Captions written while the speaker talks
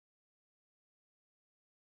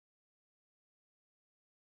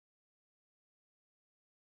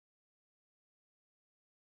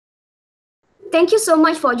Thank you so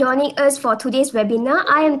much for joining us for today's webinar.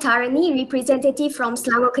 I am Tarani, representative from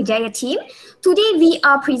Selangor Kerjaya team. Today we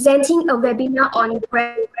are presenting a webinar on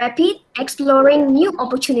Rapid Exploring New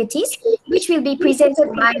Opportunities, which will be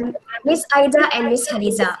presented by Ms. Aida and Ms.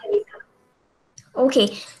 Haliza.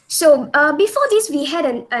 Okay, so before this, we had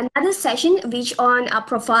another session which on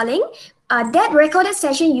profiling. That recorded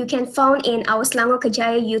session you can find in our Selangor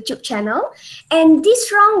Kerjaya YouTube channel. And this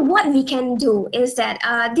round, what we can do is that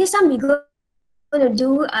this time we're going to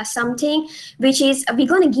do something which is we're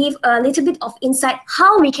going to give a little bit of insight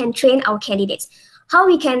how we can train our candidates, how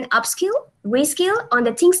we can upskill, reskill on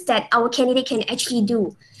the things that our candidate can actually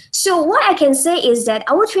do. So what I can say is that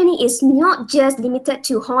our training is not just limited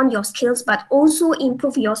to hone your skills, but also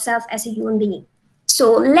improve yourself as a human being.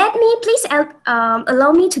 So let me please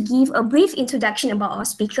allow me to give a brief introduction about our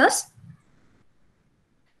speakers.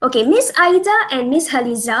 Okay, Miss Aida and Miss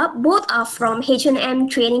Haliza both are from H&M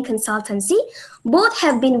Training Consultancy. Both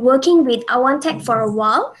have been working with Awantech for a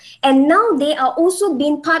while, and now they are also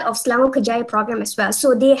being part of Selangor Kerjaya program as well.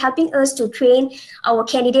 So they're helping us to train our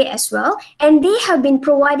candidate as well, and they have been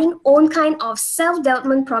providing own kind of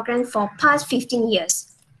self-development program for past 15 years.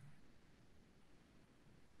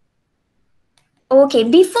 Okay,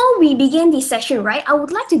 before we begin this session, right, I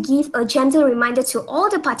would like to give a gentle reminder to all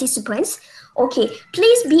the participants. Okay,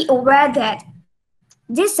 please be aware that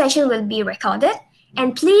this session will be recorded,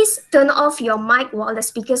 and please turn off your mic while the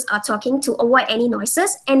speakers are talking to avoid any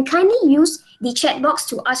noises, and kindly use the chat box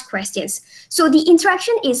to ask questions. So the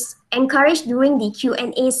interaction is encouraged during the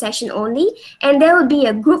Q&A session only, and there will be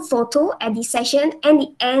a group photo at the session and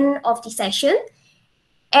the end of the session.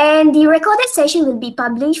 And the recorded session will be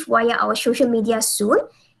published via our social media soon.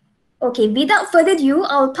 Okay, without further ado,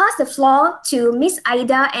 I'll pass the floor to Miss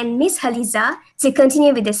Aida and Miss Haliza to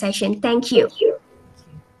continue with the session. Thank you.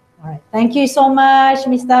 All right. Thank you so much,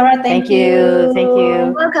 Miss Tara. Thank you. Thank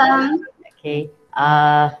you. Welcome. Okay.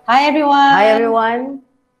 Hi, everyone. Hi, everyone.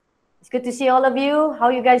 It's good to see all of you. How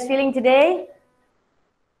are you guys feeling today?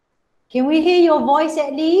 Can we hear your voice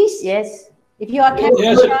at least? Yes. If you are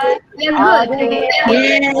camera shy. We are good.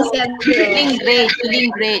 Yes. Feeling great,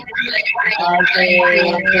 feeling great. Okay,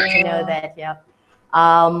 good to know that. Yeah.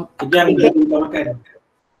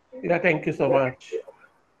 Yeah, thank you so much.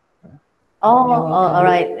 All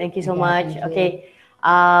right. Thank you so much. Okay.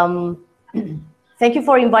 Thank you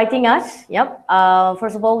for inviting us. Yep.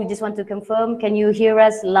 First of all, we just want to confirm, can you hear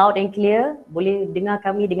us loud and clear? Boleh dengar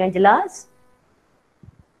kami dengan jelas?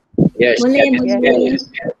 Yes. Yes.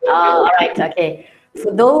 All right. Okay.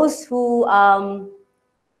 For those who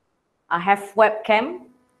have webcam,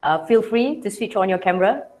 feel free to switch on your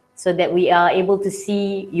camera so that we are able to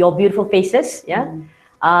see your beautiful faces. Yeah.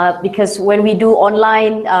 Because when we do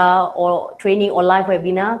online or training or live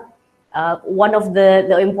webinar, one of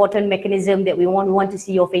the important mechanism that we want to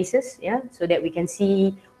see your faces, yeah, so that we can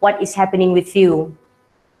see what is happening with you.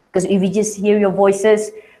 Because if we just hear your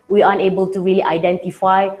voices, we aren't able to really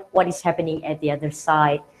identify what is happening at the other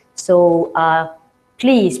side. So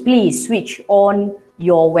please switch on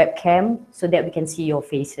your webcam so that we can see your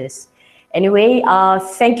faces. Anyway,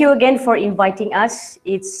 thank you again for inviting us.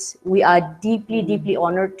 We are deeply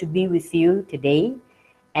honored to be with you today.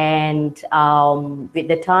 And with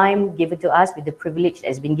the time given to us, with the privilege that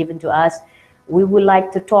has been given to us, we would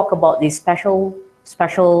like to talk about this special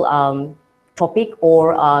topic,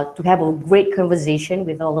 or to have a great conversation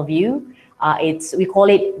with all of you. We call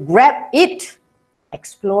it Grab It,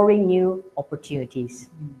 Exploring New Opportunities.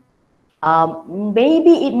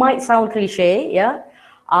 Maybe it might sound cliche, yeah,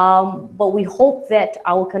 but we hope that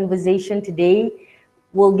our conversation today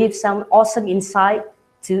will give some awesome insight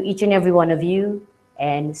to each and every one of you,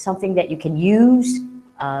 and something that you can use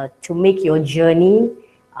to make your journey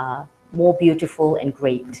more beautiful and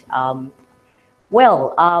great.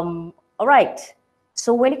 All right.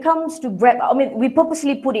 So when it comes to Grab, I mean, we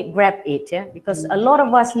purposely put it Grab It, yeah, because a lot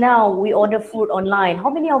of us now, we order food online.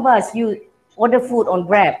 How many of us you order food on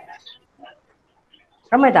Grab?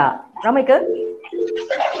 Ramai tak? Ramai ke?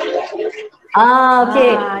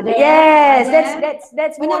 Okay. Yes,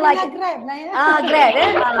 that's more like Grab lah, ya. Grab,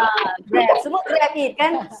 Grab. Semua Grab It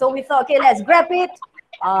kan? So we thought, okay, let's Grab It,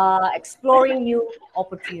 exploring new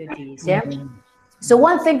opportunities, yeah. So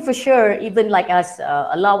one thing for sure, even like us,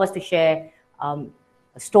 allow us to share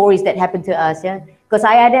stories that happen to us, yeah. Because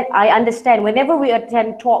I understand whenever we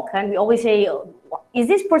attend talk, and we always say, is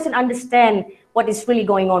this person understand what is really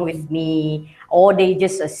going on with me, or they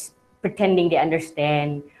just pretending they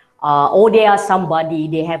understand, or they are somebody,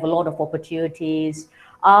 they have a lot of opportunities.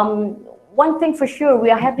 One thing for sure,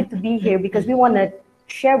 we are happy to be here because we want to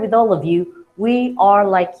share with all of you, we are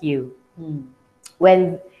like you.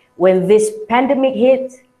 When when this pandemic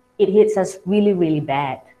hits, it hits us really, really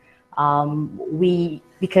bad.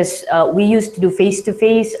 Because we used to do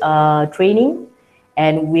face-to-face training,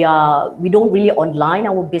 and we don't really online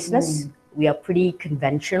our business. We are pretty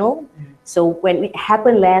conventional. So when it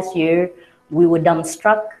happened last year, we were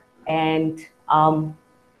dumbstruck and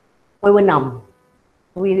we were numb.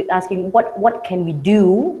 We were asking, what can we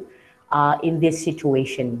do in this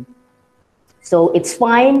situation? So it's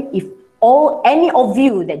fine if any of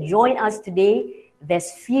you that join us today,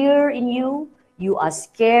 there's fear in you, you are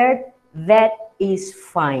scared, that is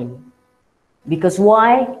fine. Because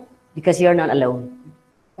why? Because you're not alone.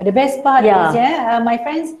 But the best part is, my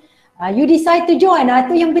friends, you decide to join,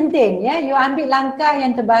 itu yang penting. You ambil langkah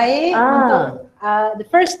yang terbaik untuk the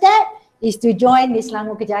first step is to join this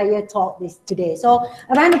Selangor Kerjaya talk today. So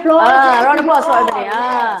a round of applause. Round of applause for everybody.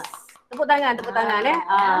 Tepuk tangan.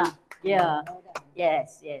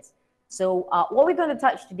 Yes. So what we're going to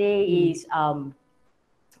touch today is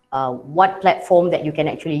what platform that you can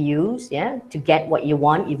actually use, to get what you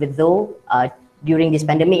want, even though during this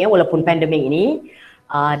pandemic, walaupun pandemic ini,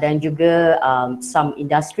 dan juga some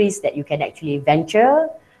industries that you can actually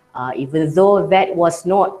venture, even though that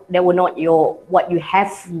were not what you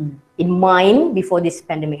have in mind before this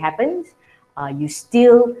pandemic happens, you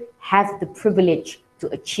still have the privilege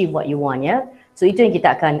to achieve what you want. So itu yang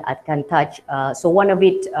kita akan touch. So one of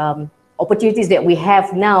it, opportunities that we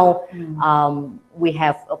have now, we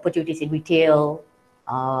have opportunities in retail,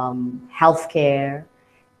 healthcare,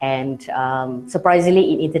 and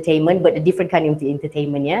surprisingly in entertainment, but a different kind of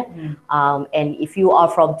entertainment. And if you are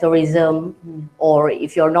from tourism, or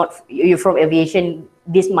if you're from aviation,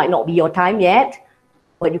 this might not be your time yet,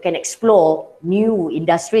 but you can explore new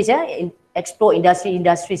industries, explore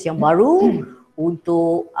industries yang baru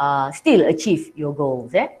untuk still achieve your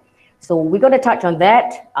goals. So we're going to touch on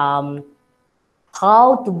that,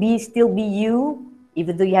 how to still be you,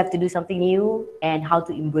 even though you have to do something new, and how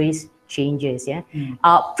to embrace changes.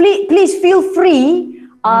 Please feel free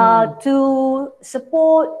to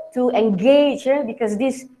support, to engage, because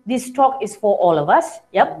this talk is for all of us.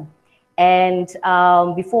 And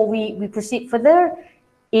before we proceed further,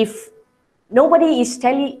 if nobody is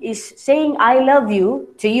saying I love you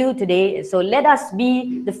to you today, so let us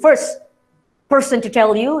be the first person to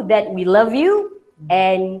tell you that we love you,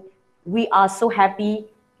 and we are so happy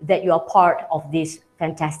that you are part of this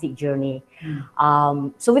fantastic journey.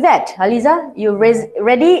 So with that, Haliza, you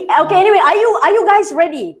ready? Okay, anyway, are you guys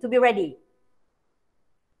ready to be ready?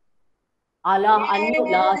 Alah, unmute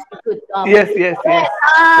lah. Yes.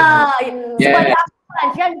 Sebab dia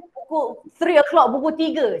kan pukul 3 o'clock, pukul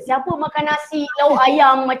 3. Siapa makan nasi lauk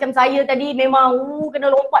ayam macam saya tadi memang kena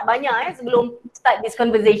lompat banyak sebelum start this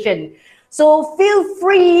conversation. So feel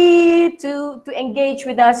free to engage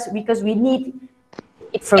with us because we need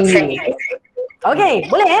it from you. Okay,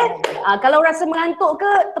 boleh kalau rasa mengantuk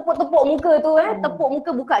ke, tepuk-tepuk muka tu tepuk muka,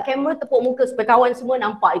 buka kamera, tepuk muka supaya kawan semua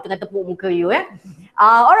nampak you tengah tepuk muka you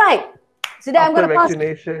alright. So then I'm going to pass.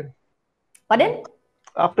 Vaccination. Pardon?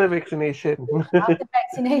 After vaccination. After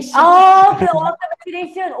vaccination. After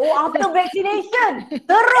vaccination. After vaccination.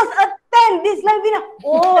 Terus attend this webinar.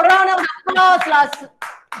 Round of applause lah.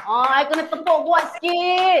 I kena tepuk kuat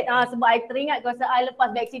sikit. Sebab I teringat kuasa I lepas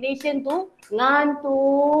vaccination tu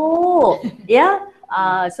ngantuk.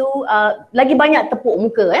 So lagi banyak tepuk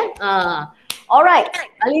muka Alright,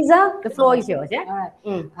 Haliza, the floor is yours. Alright.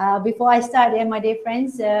 Before I start, my dear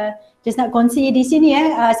friends, just nak kongsi di sini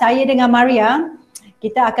saya dengan Maria,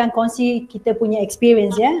 kita akan kongsi kita punya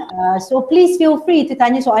experience so please feel free to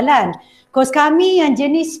tanya soalan. Cause kami yang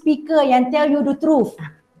jenis speaker yang tell you the truth.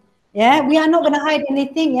 We are not going to hide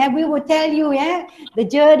anything. We will tell you the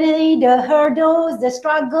journey, the hurdles, the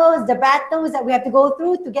struggles, the battles that we have to go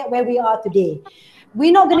through to get where we are today.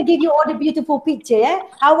 We're not going to give you all the beautiful picture.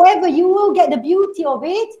 However, you will get the beauty of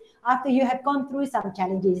it after you have gone through some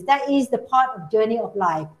challenges. That is the part of journey of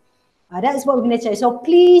life. That is what we're going to share. So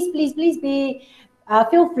please be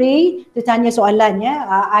feel free to tanya soalan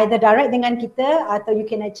either direct dengan kita atau you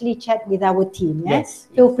can actually chat with our team. Yes.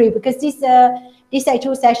 Feel free because this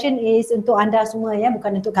actual session is untuk anda semua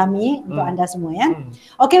bukan untuk kami, untuk anda semua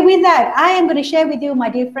Okay, with that, I am going to share with you, my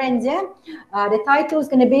dear friends, the title is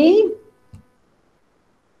going to be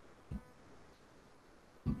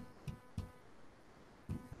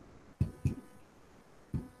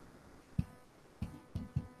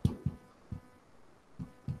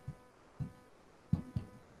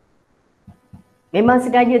Memang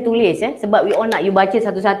sengaja tulis sebab we all nak you baca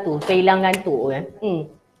satu-satu supaya hilang ngantuk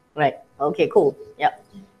Right. Okay, cool.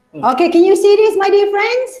 Okay, can you see this, my dear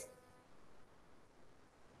friends?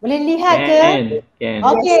 Boleh lihat ke? Can.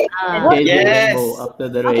 Okay. Ah. Chasing Yes. rainbow after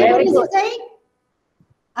the Okay, rain. what Very does good. it say?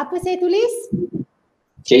 Apa saya tulis?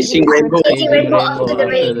 Chasing rainbow. Chasing rainbow after the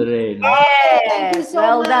rain. rain. Okay, thank you Yes, so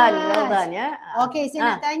well much. done, well done ya. Okay,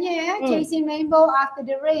 saya nak tanya ya, Hmm. chasing rainbow after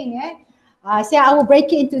the rain ya. So I will break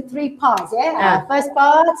it into 3 parts ya. First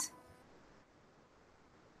part.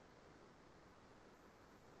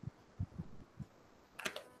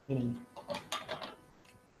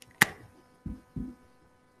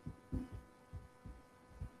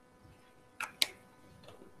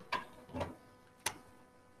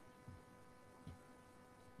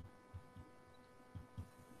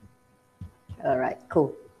 Alright,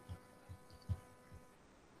 cool.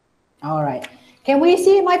 Alright. Can we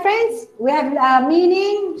see it, my friends? We have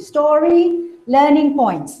meaning, story, learning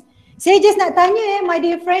points. Saya just nak tanya my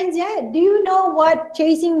dear friends do you know what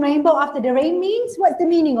chasing rainbow after the rain means? What's the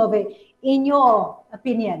meaning of it in your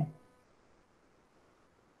opinion?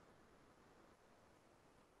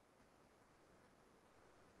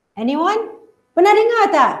 Anyone? Pernah dengar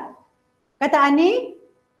tak kataan ni?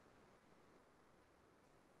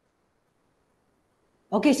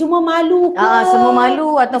 Okay, semua malu ke? Semua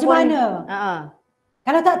malu ataupun macam mana?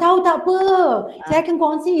 Kalau tak tahu tak apa. Saya akan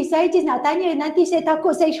kongsi. Saya just nak tanya. Nanti saya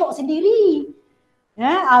takut saya shock sendiri.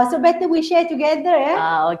 So better we share together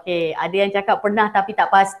Okay. Ada yang cakap pernah tapi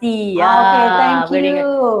tak pasti. Okay, thank very you.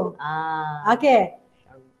 good. Okay.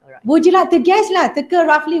 Alright. Would you like to guess lah? Teka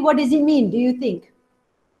roughly what does it mean? Do you think?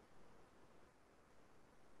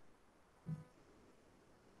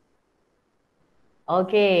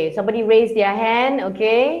 Okay, somebody raise their hand.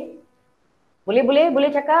 Okay. Boleh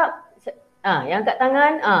cakap. Yang kat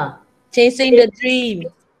tangan. Chasing the dream.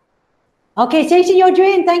 Okay, chasing your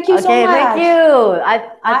dream. Thank you so Okay, much. thank you.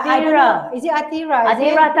 I don't know. Is it Atira?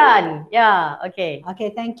 Atira Tan. Yeah, okay.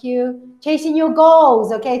 Okay, thank you. Chasing your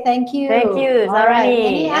goals. Okay, thank you. Thank you, All right.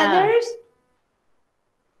 Any Zarani. others?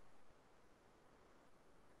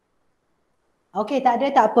 Okay, tak ada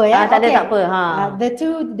tak apa ya. Tak ada Okay. tak apa.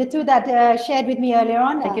 The two that shared with me earlier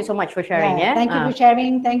on. Thank you so much for sharing. Thank you for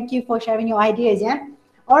sharing. Thank you for sharing your ideas.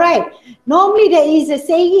 All right. Normally there is a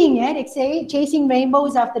saying they say chasing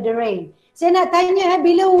rainbows after the rain. Saya nak tanya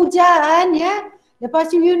bila hujan lepas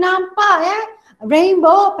tu you nampak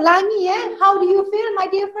rainbow, pelangi how do you feel my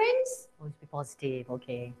dear friends? Always be positive.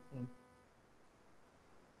 Okay.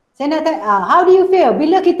 Saya nak tanya, how do you feel?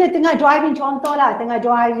 Bila kita tengah driving, contohlah, tengah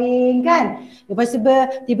driving kan, lepas tu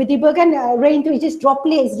tiba-tiba kan rain tu is just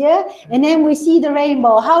droplets je, and then we see the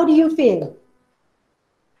rainbow. How do you feel?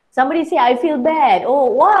 Somebody say I feel bad.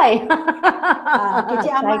 Oh, why?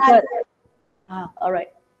 Kecik Ahmad.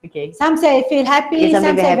 Alright. Okay. Some say feel happy, Yes,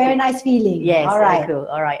 some be say happy. very nice feeling. Yes, all right. Cool.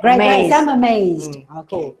 All right. Great, Amazed. some amazed.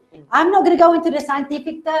 Okay. I'm not going to go into the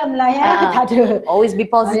scientific term lah tak ada. Always be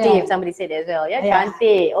positive. Yeah. Somebody said as well. Yeah.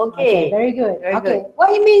 Cantik. Okay. Very good. Very Okay. good.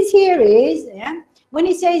 What it means here is when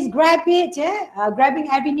it says grab it, grabbing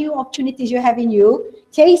every new opportunities you have in you,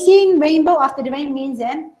 chasing rainbow after the rain means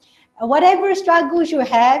whatever struggles you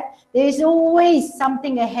have, there is always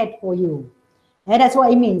something ahead for you. That's what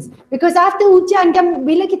it means. Because after hujan kan,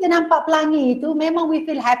 bila kita nampak pelangi itu, memang we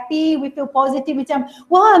feel happy, we feel positive, macam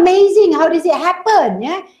wow, amazing, how does it happen?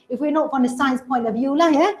 If we're not from the science point of view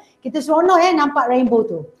lah kita seronok nampak rainbow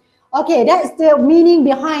tu. Okay, that's the meaning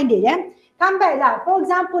behind it Come back lah. For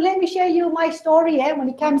example, let me share you my story when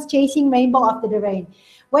it comes chasing rainbow after the rain.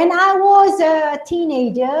 When I was a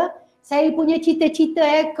teenager, saya punya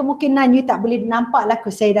cita-cita kemungkinan you tak boleh nampak lah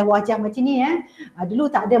saya dah wajah macam ni dulu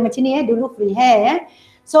tak ada macam ni dulu free hair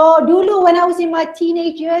So dulu when I was in my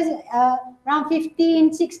teenage years, around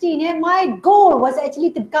 15, 16 my goal was actually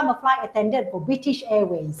to become a flight attendant for British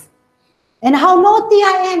Airways. And how naughty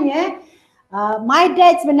I am my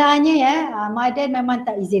dad sebenarnya my dad memang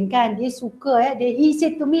tak izinkan, dia suka he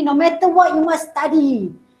said to me, no matter what you must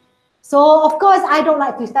study. So of course I don't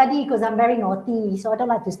like to study because I'm very naughty, so I don't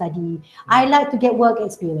like to study. I like to get work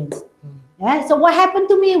experience. So what happened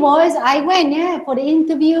to me was I went for the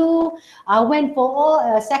interview, I went for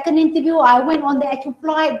second interview, I went on the actual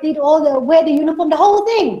flight, did all the, wear the uniform, the whole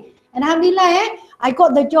thing. And alhamdulillah I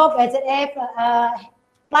got the job as an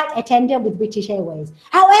flight attendant with British Airways.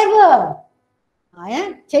 However,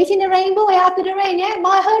 chasing the rainbow after the rain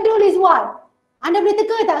my hurdle is what? Anda boleh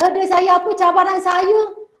teka tak hurdle saya apa, cabaran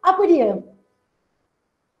saya? Apa dia?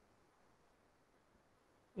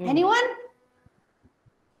 Anyone?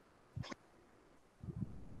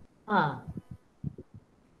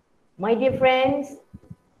 My dear friends,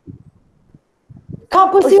 Can't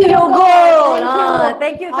pursue your goal.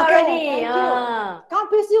 Thank you, Karani. Can't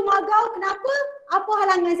pursue my goal. Kenapa? Apa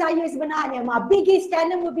halangan saya sebenarnya? My biggest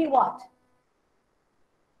challenge would be what?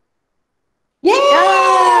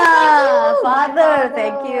 Yeah! Father,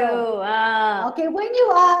 thank you. Okay, when you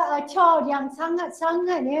are a child yang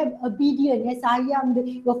sangat-sangat obedient, sayang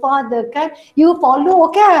your father kan, you follow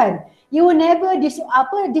kan, you will never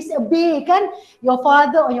disobey kan your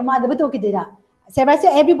father or your mother, betul ke tidak? Saya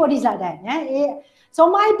rasa everybody's like that.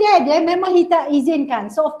 So my dad memang he tak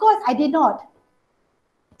izinkan. So of course I did not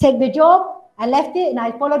take the job. I left it and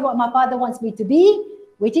I followed what my father wants me to be,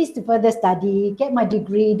 which is to further study, get my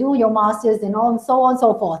degree, do your masters and so on and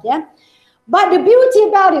so forth. But the beauty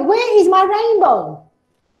about it, where is my rainbow?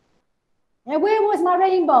 Where was my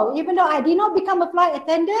rainbow? Even though I did not become a flight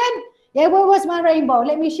attendant, where was my rainbow?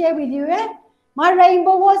 Let me share with you. My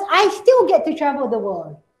rainbow was I still get to travel the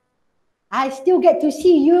world. I still get to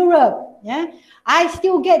see Europe. I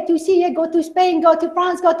still get to see, go to Spain, go to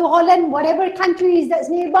France, go to Holland, whatever countries that's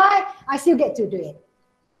nearby, I still get to do it.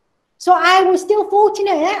 So I was still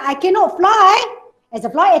fortunate. I cannot fly as a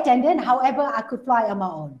flight attendant, however, I could fly on my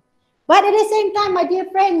own. But at the same time, my dear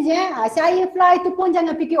friends, saya fly tu pun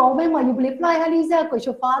jangan fikir, oh memang you boleh fly Haliza, because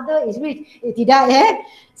your father is rich. Tidak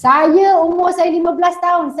Saya umur saya 15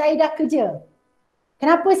 tahun, saya dah kerja.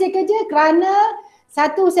 Kenapa saya kerja? Kerana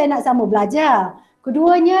satu, saya nak sambung belajar.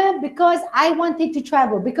 Keduanya, because I wanted to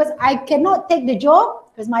travel. Because I cannot take the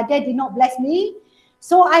job, because my dad did not bless me.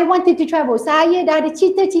 So I wanted to travel. Saya dah ada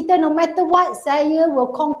cita-cita, no matter what, saya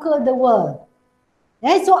will conquer the world.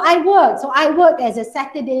 So I worked as a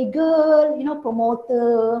Saturday girl,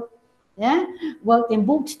 promoter. Worked in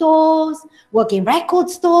bookstores, worked in record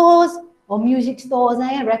stores or music stores.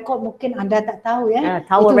 Record mungkin anda tak tahu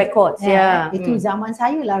Tower Records, itu zaman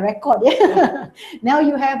saya lah record Now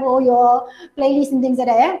you have all your playlists and things like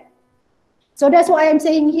that. So that's what I am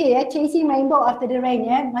saying here, chasing rainbow after the rain.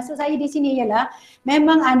 Maksud saya di sini ialah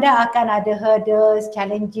memang anda akan ada hurdles,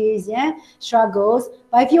 challenges, struggles.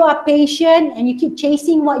 But if you are patient and you keep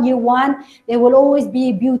chasing what you want, there will always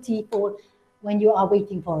be beautiful when you are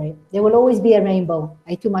waiting for it. There will always be a rainbow.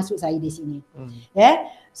 Itu maksud saya di sini.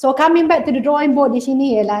 So coming back to the drawing board di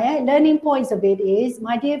sini ialah learning points of it is,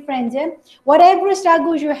 my dear friends, whatever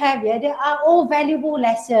struggles you have, they are all valuable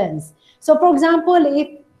lessons. So for example,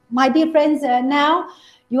 if my dear friends, now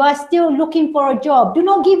you are still looking for a job, do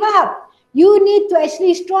not give up. You need to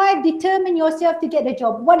actually strive, determine yourself to get a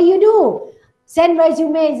job. What do? Send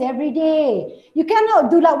resumes every day. You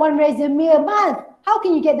cannot do like one resume a month. How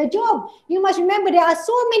can you get the job? You must remember there are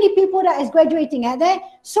so many people that is graduating out there.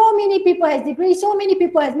 So many people has degrees, so many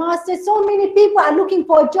people has masters, so many people are looking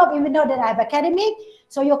for a job even though they have academic.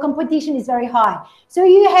 So your competition is very high. So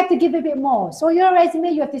you have to give a bit more. So your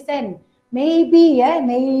resume you have to send maybe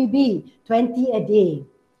 20 a day.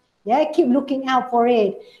 Keep looking out for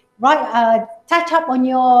it. Right, touch up on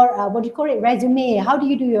your resume. How do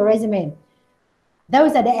you do your resume?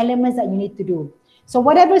 Those are the elements that you need to do. So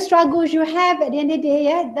whatever struggles you have at the end of the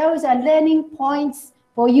day, those are learning points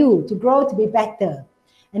for you to grow, to be better.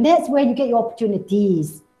 And that's where you get your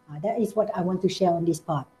opportunities. That is what I want to share on this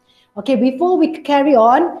part. Okay, before we carry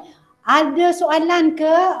on, ada soalan ke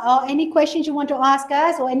or any questions you want to ask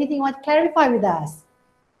us or anything you want to clarify with us?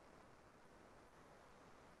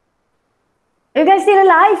 Are you guys still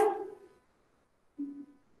alive?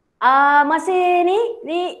 Masih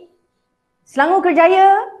ni Selangor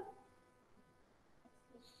Kerjaya?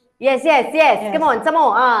 Yes. Come on, some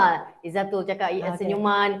more. Izzatul cakap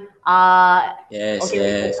senyuman. Yes, okay.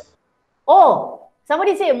 yes. Oh,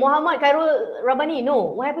 somebody say Mohamad Khairul Rabbani.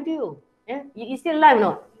 No, what happened to you? You still alive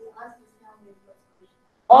no?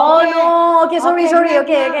 Oh no. Okay, sorry.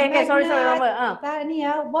 Okay. Sorry.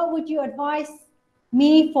 What would you advise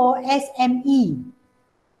me for SME?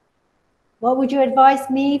 What would you advise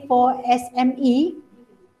me for SME?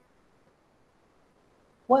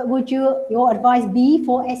 What would your advice be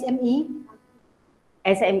for SME?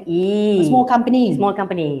 SME. Small companies. Small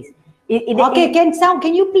companies.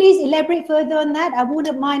 Can you please elaborate further on that? I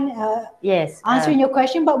wouldn't mind answering your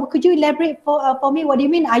question, but could you elaborate for me? What do you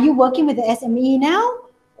mean? Are you working with the SME now?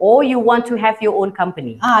 Or you want to have your own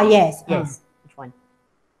company? Yes. Yes. Which one?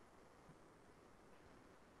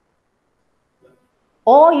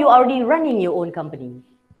 Or you already running your own company?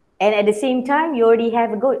 And at the same time, you already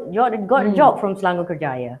have got a job from Selangor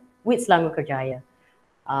Kerjaya, with Selangor Kerjaya.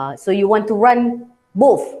 So you want to run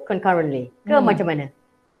both concurrently. Ke macam mana?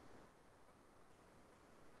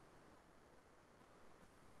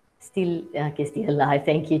 Still alive.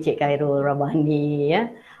 Thank you, Cik Khairul Rabbani.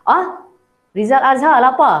 Rizal Azhar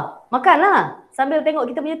lapar. Makanlah sambil tengok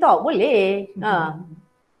kita punya talk. Boleh.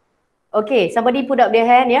 Okay, somebody put up their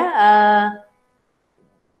hand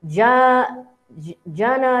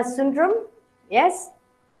Jana Sundram, yes?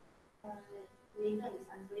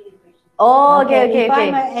 Oh, okay. If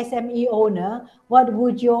I'm an SME owner, what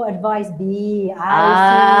would your advice be?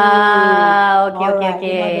 I see. Okay. All right,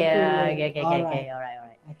 you know the Okay. feeling. All right.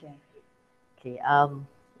 Okay. Okay.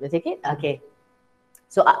 You take it. Okay.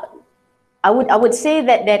 So I would say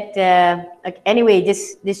that anyway,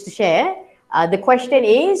 just to share. The question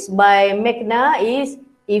is by Meghna is,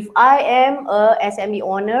 if I am a SME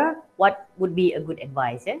owner, what would be a good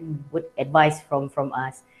advice? Good advice from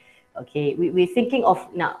us. Okay, we're thinking of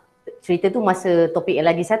nak cerita tu masa topik yang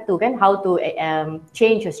lagi satu kan, how to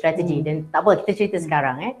change your strategy. Dan tak apa, kita cerita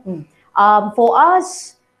sekarang for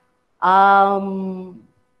us,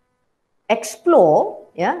 explore,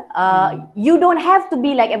 you don't have to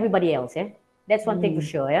be like everybody else. That's one thing for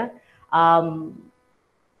sure.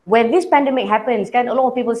 When this pandemic happens, kan, a lot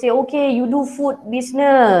of people say, okay, you do food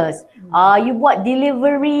business, you buat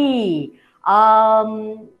delivery,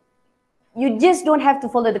 you just don't have to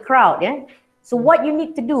follow the crowd. So what you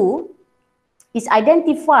need to do is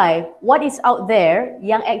identify what is out there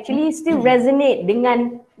yang actually still resonate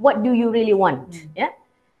dengan what do you really want.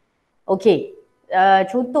 Okay.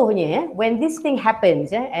 Contohnya, when this thing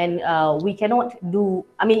happens, and we cannot do,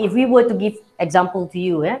 I mean, if we were to give example to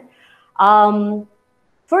you,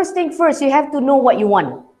 first thing first, you have to know what you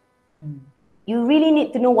want. You really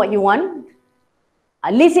need to know what you want.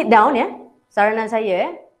 List it down, saranan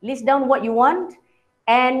saya, list down what you want,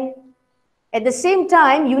 and at the same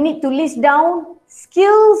time, you need to list down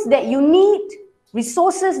skills that you need,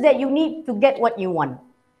 resources that you need to get what you want.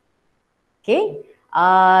 Okay?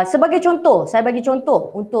 Sebagai contoh, saya bagi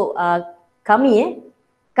contoh untuk kami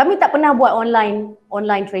tak pernah buat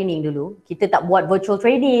online training dulu. Kita tak buat virtual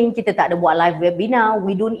training, kita tak ada buat live webinar,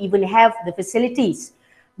 we don't even have the facilities.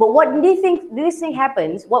 But what this thing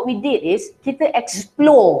happens, what we did is kita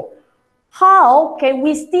explore how can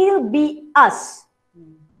we still be us,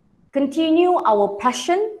 continue our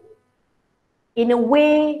passion in a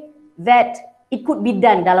way that it could be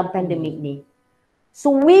done dalam pandemic ni. So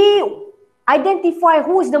we identify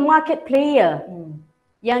who is the market player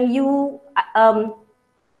yang you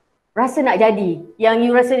rasa nak jadi, yang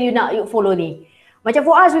you rasa you nak follow ni. Macam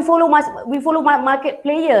for us, we follow market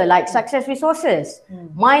player like Success Resources,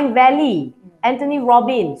 Mind Valley, Anthony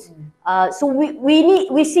Robbins. So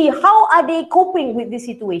we see how are they coping with this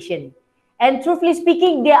situation. And truthfully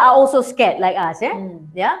speaking, they are also scared like us, And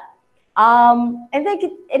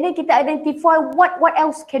then kita identify what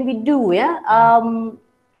else can we do,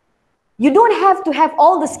 You don't have to have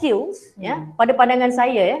all the skills, pada pandangan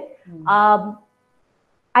saya,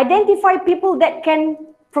 Identify people that can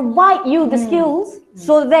provide you the skills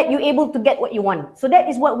so that you're able to get what you want. So that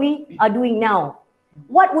is what we are doing now.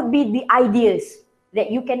 What would be the ideas that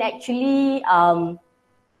you can actually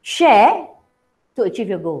share to achieve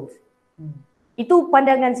your goals? Itu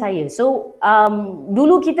pandangan saya. So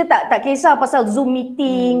dulu kita tak kisah pasal Zoom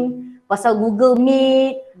meeting, pasal Google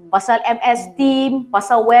Meet, pasal MS Team,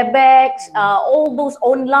 pasal Webex, all those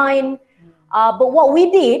online. But what we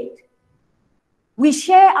did, we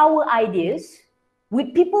share our ideas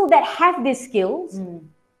with people that have these skills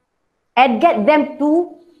and get them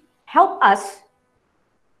to help us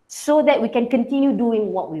so that we can continue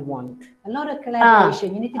doing what we want. A lot of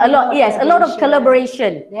collaboration. You need to do a lot of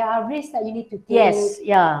collaboration. There are risks that you need to take. Yes,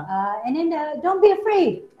 and then don't be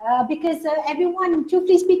afraid because everyone,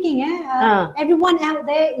 truthfully speaking, everyone out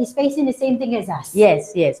there is facing the same thing as us.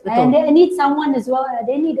 Yes, betul. And they need someone as well.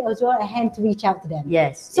 They need as well a hand to reach out to them.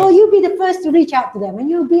 Yes. So you be the first to reach out to them,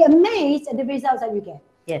 and you'll be amazed at the results that you get.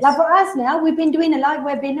 Yes. Like for us now, we've been doing a live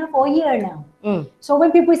webinar for a year now. So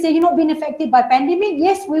when people say you're not being affected by pandemic,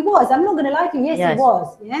 yes, we was. I'm not going to lie to you. Yes, it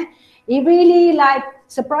was. Yeah, it really like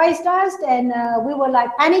surprised us, and we were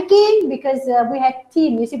like panicking because we had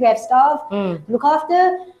team. You see, we have staff to look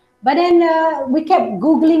after. But then we kept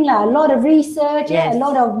Googling a lot of research, a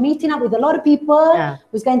lot of meeting up with a lot of people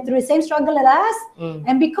who's going through the same struggle as us.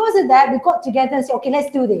 And because of that, we got together and said, okay,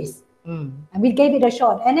 let's do this. And we gave it a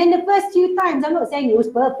shot. And then the first few times, I'm not saying it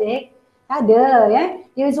was perfect. There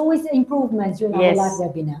was always improvements during our live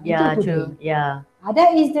webinar. Yeah, true.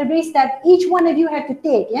 That is the risk that each one of you have to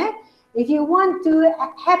take. If you want to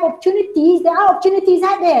have opportunities, there are opportunities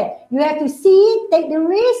out there. You have to see it, take the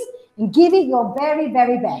risk, and give it your very,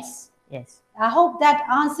 very best. Yes. I hope that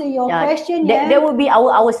answers your question. That would be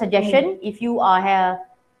our suggestion. If you are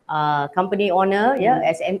a company owner,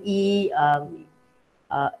 SME,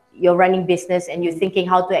 you're running business and you're thinking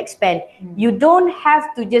how to expand, you don't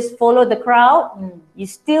have to just follow the crowd. You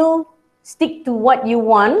still stick to what you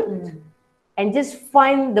want and just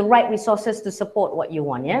find the right resources to support what you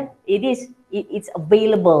want. It's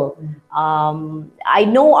available. I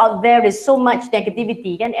know out there is so much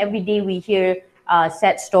negativity, and every day we hear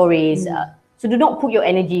sad stories. So do not put your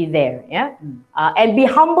energy there, yeah. And be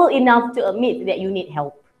humble enough to admit that you need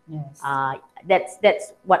help. Yes.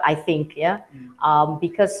 That's what I think, yeah.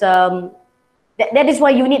 Because that is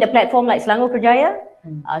why you need a platform like Selangor Kerjaya.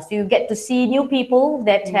 So you get to see new people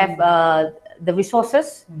that have the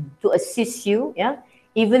resources to assist you, yeah.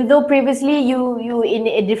 Even though previously you in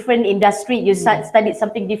a different industry, you studied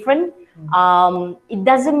something different, it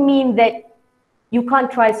doesn't mean that you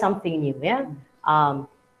can't try something new, yeah.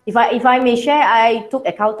 If I may share, I took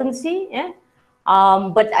accountancy, yeah.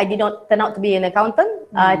 But I did not turn out to be an accountant.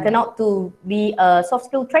 I turned out to be a soft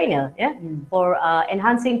skill trainer, yeah, for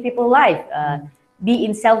enhancing people's life, be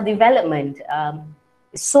in self-development.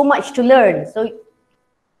 So much to learn. So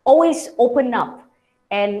always open up.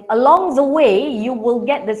 And along the way, you will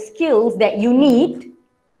get the skills that you need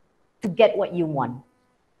to get what you want.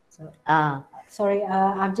 Sorry,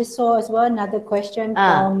 I've just saw as well another question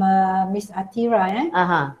from Miss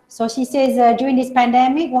Atira. So she says, during this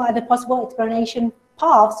pandemic, what are the possible explanation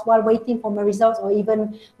paths while waiting for my results, or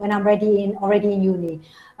even when I'm already in uni?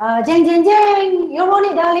 Jeng, jeng, jeng, you're on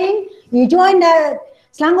it, darling. You joined the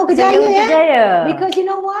Selangor Kerjaya, because you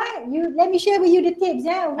know what? Let me share with you the tips,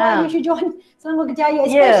 why you should join Selangor Kerjaya,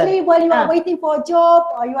 especially while you are waiting for a job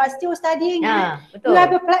or you are still studying. You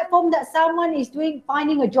have a platform that someone is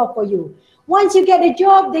finding a job for you. Once you get a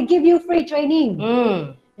job, they give you free training.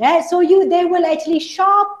 Yeah, so they will actually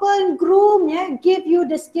sharpen, groom, give you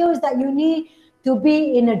the skills that you need to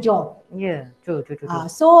be in a job. Yeah, true.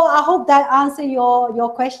 So I hope that answer your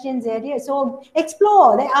questions, Eddie. So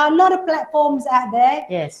explore. There are a lot of platforms out there.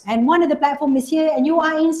 Yes. And one of the platforms is here, and you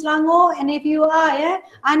are in Selangor. And if you are,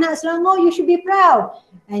 anak Selangor, you should be proud.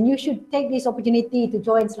 And you should take this opportunity to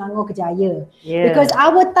join Selangor Kerjaya. Because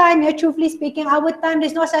our time, truthfully speaking, our time,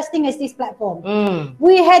 there's no such thing as this platform.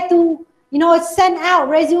 We had to, send out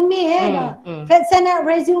resume, send out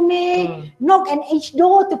resume, knock on each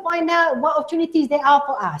door to find out what opportunities there are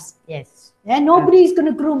for us. Yes. Yeah, nobody is going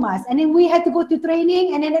to groom us. And then we had to go to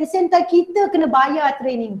training, and then at the same time, kita kena bayar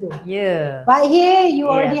training too. Yeah. But here, you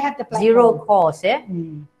already have the platform. Zero cost,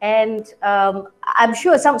 And I'm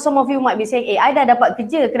sure some of you might be saying, I dah dapat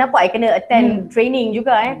kerja, kenapa I kena attend training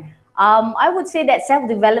juga, I would say that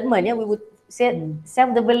self-development, we would say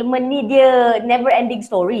self-development ni dia never-ending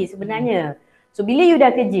story sebenarnya. So bila you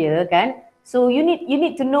dah kerja kan, so you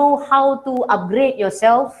need to know how to upgrade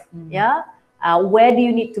yourself, where do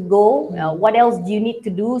you need to go, what else do you need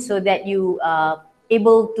to do so that you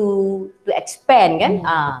able to expand kan.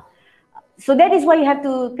 So that is why you have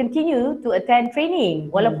to continue to attend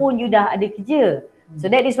training walaupun you dah ada kerja.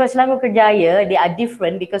 So that is why Selangor Kerjaya, they are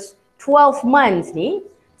different because 12 months ni,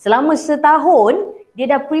 selama setahun, dia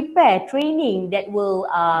dah prepare training that will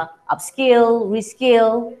upskill,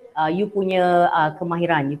 reskill you punya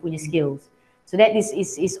kemahiran, you punya skills. So that is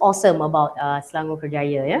awesome about Selangor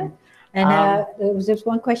Kerjaya, yeah. And there was just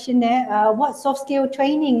one question there. What soft skill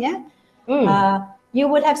training, you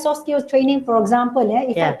would have soft skills training, for example,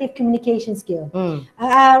 effective communication skill.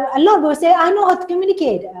 A lot will say, I know how to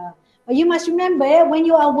communicate. But you must remember, when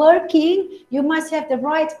you are working, you must have the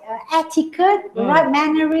right etiquette, the right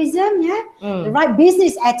mannerism, the right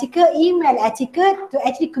business etiquette, email etiquette to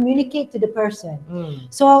actually communicate to the person.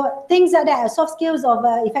 So things like that, soft skills of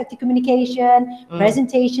effective communication,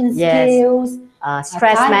 presentation skills,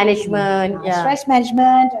 stress management, stress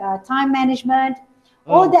management, time management.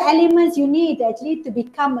 All the elements you need actually to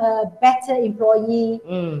become a better employee.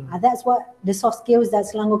 That's what the soft skills that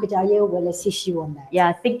Selangor Kerjaya will assist you on that.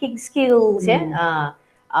 Yeah, thinking skills,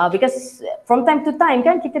 because from time to time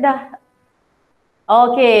kan kita dah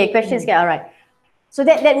questions kan, alright. So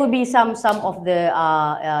that would be some of the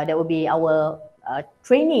that would be our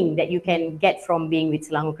training that you can get from being with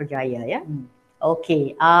Selangor Kerjaya,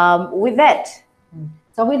 Okay. With that.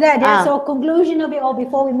 So with that, so conclusion of it all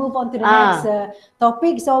before we move on to the next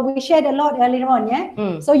topic. So we shared a lot earlier on,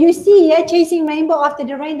 So you see, chasing rainbow after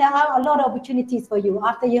the rain, there are a lot of opportunities for you.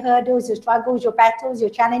 After your hurdles, your struggles, your battles,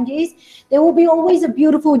 your challenges, there will be always a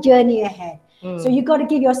beautiful journey ahead. So you got to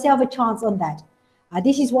give yourself a chance on that.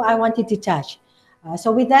 This is what I wanted to touch.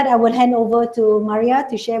 So with that, I will hand over to Maria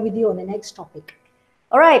to share with you on the next topic.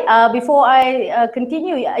 All right, before I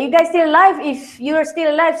continue, are you guys still alive? If you're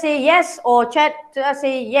still alive, say yes, or chat to us,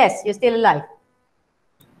 say yes, you're still alive.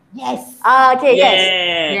 Yes. Okay,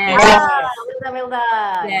 yes. Well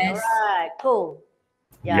done. Yes. All right, cool.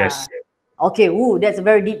 Yes. Okay, that's a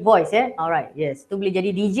very deep voice, All right, yes. Tu boleh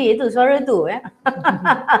jadi DJ tu, suara tu,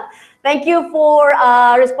 Thank you for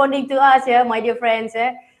responding to us, my dear friends,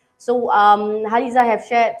 So, Haliza have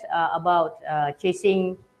shared about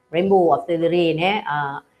chasing rainbow after the rain,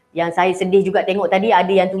 Yang saya sedih juga tengok tadi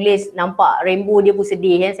ada yang tulis nampak rainbow dia pun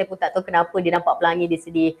sedih ya. Saya pun tak tahu kenapa dia nampak pelangi dia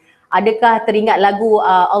sedih. Adakah teringat lagu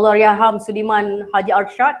Allahyarham Sudirman Haji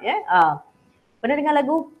Arsyad ya? Pernah dengar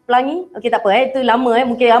lagu Pelangi? Okey tak apa itu lama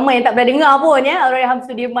mungkin ramai yang tak pernah dengar pun ya. Allahyarham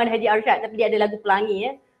Sudirman Haji Arsyad, tapi dia ada lagu Pelangi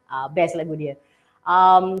ya. Best lagu dia.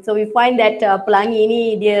 So we find that Pelangi ni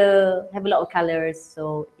dia have a lot of colours.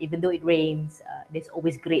 So even though it rains, there's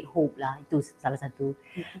always great hope lah. Itu salah satu.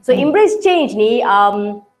 So embrace change ni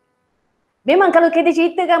memang kalau kita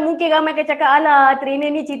ceritakan mungkin ramai akan cakap alah trainer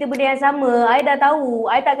ni cerita benda yang sama. I dah tahu.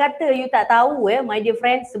 I tak kata you tak tahu my dear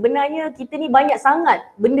friends. Sebenarnya kita ni banyak sangat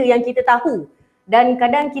benda yang kita tahu. Dan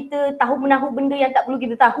kadang kita tahu menahu benda yang tak perlu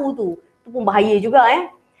kita tahu tu. Tu pun bahaya juga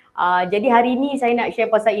jadi hari ni saya nak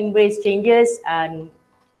share pasal embrace changes and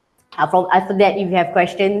from after that if you have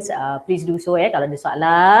questions please do so kalau ada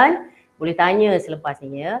soalan boleh tanya selepas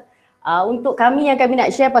ni untuk kami yang kami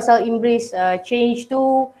nak share pasal embrace change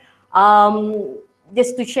tu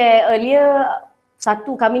just to share earlier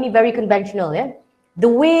satu kami ni very conventional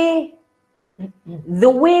the way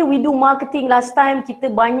we do marketing last time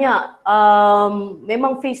kita banyak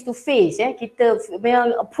memang face to face kita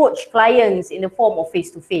memang approach clients in the form of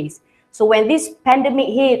face to face. So when this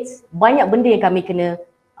pandemic hits banyak benda yang kami kena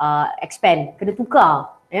expand, kena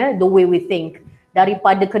tukar the way we think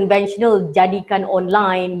daripada conventional jadikan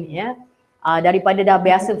online daripada dah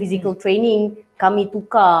biasa physical training kami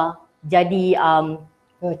tukar jadi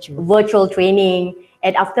virtual training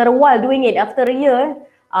and after a while doing it after a year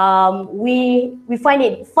we find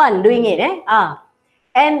it fun doing it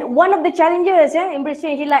and one of the challenges embrace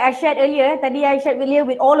change like I shared earlier tadi I shared earlier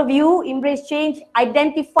with all of you embrace change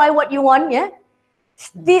identify what you want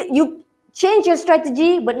still you change your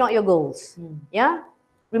strategy but not your goals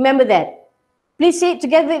remember that please say it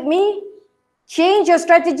together with me change your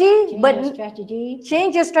strategy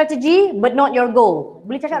change your strategy but not your goal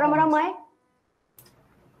boleh cakap ramai-ramai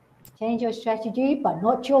change your strategy but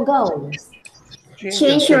not your goals.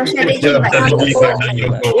 Change your strategy but not your goal.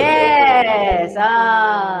 Yes.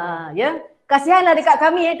 Kasihanlah dekat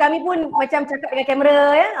kami kami pun macam cakap dengan kamera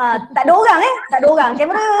tak ada orang tak ada orang,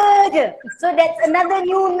 kamera je. So that's another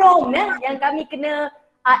new norm yang kami kena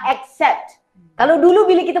accept. Kalau dulu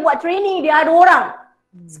bila kita buat training dia ada orang.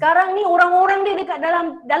 Sekarang ni orang-orang dia dekat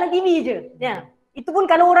dalam TV je. Itu pun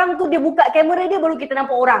kalau orang tu dia buka kamera dia baru kita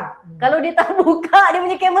nampak orang. Kalau dia tak buka dia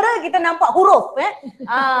punya kamera kita nampak huruf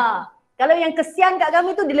Kalau yang kesian kat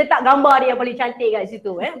kami tu dia letak gambar dia yang paling cantik kat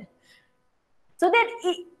situ So that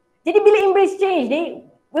jadi bila embrace change ni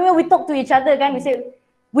when we talk to each other kan we say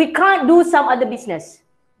we can't do some other business.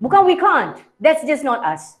 Bukan we can't. That's just not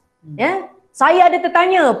us. Saya ada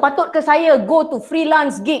tertanya patut ke saya go to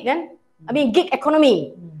freelance gig kan? I mean gig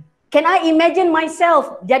economy. Can I imagine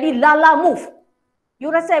myself jadi lala move?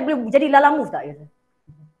 You rasa I boleh jadi lala move tak?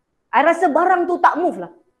 I rasa barang tu tak move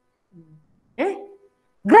lah.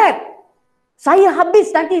 Grab. Saya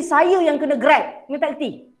habis nanti saya yang kena grab, minta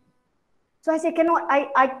erti. So I say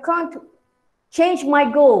I can't change my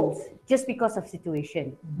goals just because of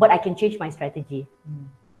situation, but I can change my strategy.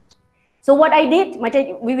 So what I did,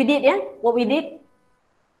 macam we did what we did,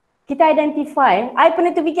 kita identify, I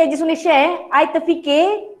pernah terfikir, I just want to share, I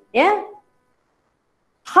terfikir,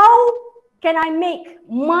 how can I make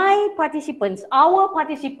my participants, our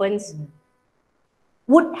participants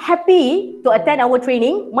would happy to attend our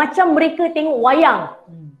training macam mereka tengok wayang.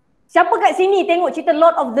 Siapa kat sini tengok cerita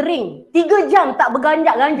Lord of the Ring 3 jam tak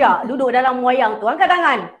berganjak-ganjak duduk dalam wayang tu? Angkat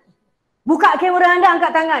tangan. Buka kamera anda,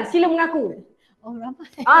 angkat tangan. Sila mengaku. Oh ramai.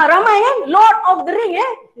 Ramai kan? Lord of the Ring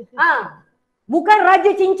bukan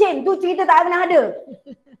Raja Cincin, tu cerita tak pernah ada.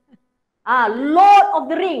 Lord of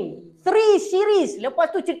the Ring 3 series,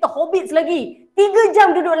 lepas tu cerita Hobbits lagi 3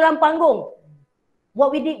 jam duduk dalam panggung.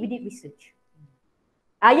 What we did research.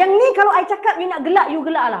 Yang ni kalau I cakap you nak gelak, you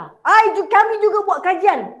gelak lah. Kami juga buat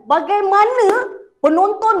kajian bagaimana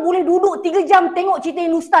penonton boleh duduk 3 jam tengok cerita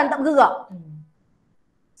Hindustan tak bergerak.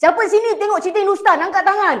 Siapa sini tengok cerita Hindustan? Angkat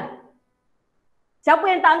tangan. Siapa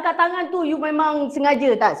yang tak angkat tangan tu you memang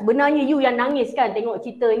sengaja tak? Sebenarnya you yang nangis kan tengok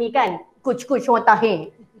cerita ni kan? Coach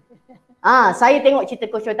Tahir. Saya tengok cerita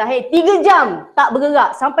Coach Tahir 3 jam tak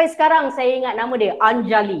bergerak. Sampai sekarang saya ingat nama dia,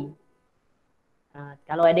 Anjali.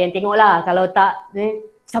 Kalau ada yang tengok lah, kalau tak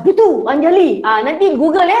siapa tu? Anjali. Nanti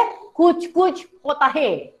Google Coach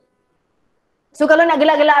Tahir. So kalau nak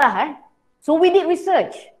gelak-gelak lah So we did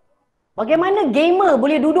research. Bagaimana gamer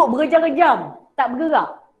boleh duduk berjam-jam tak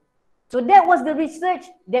bergerak. So that was the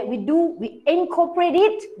research that we do. We incorporate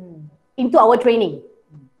it into our training.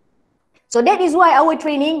 So that is why our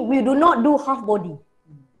training, we do not do half body.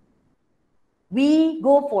 We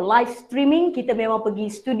go for live streaming. Kita memang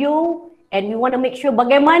pergi studio. and we want to make sure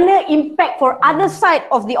bagaimana impact for other side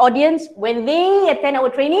of the audience when they attend our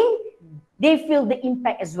training, they feel the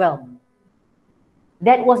impact as well.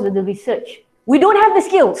 That was the research. We don't have the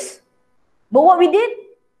skills, but what we did,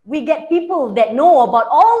 we get people that know about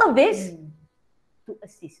all of this to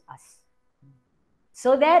assist us,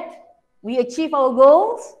 so that we achieve our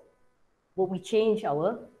goals, but we change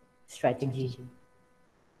our strategy.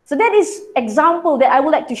 So that is example that I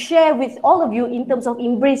would like to share with all of you in terms of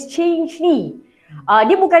embrace change ni.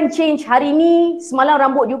 Dia bukan change hari ni, semalam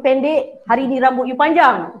rambut you pendek, hari ni rambut you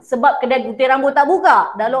panjang. Sebab kedai gunting rambut tak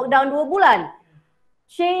buka, dah lockdown 2 bulan.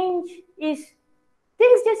 Change is,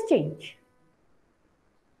 things just change.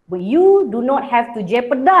 But you do not have to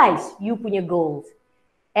jeopardize you punya goals.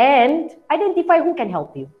 And identify who can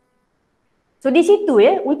help you. So di situ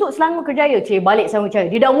untuk Selangor Kerjaya, balik Selangor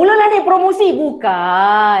Kerjaya, dia dah mulalah ni promosi,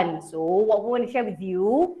 bukan. So what we want to share with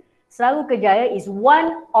you, Selangor Kerjaya is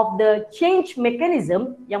one of the change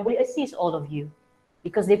mechanism yang boleh assist all of you,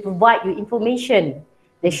 because they provide you information,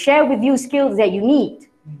 they share with you skills that you need,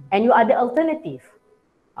 and you are the alternative.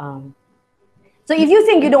 So if you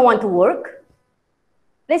think you don't want to work,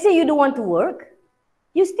 let's say you don't want to work,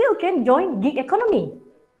 you still can join gig economy.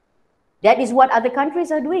 That is what other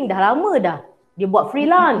countries are doing. Dah lama dah. Dia buat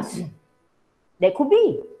freelance. That could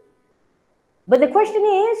be. But the question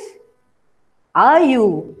is, are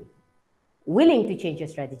you willing to change your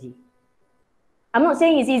strategy? I'm not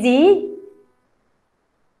saying it's easy,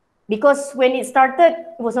 because when it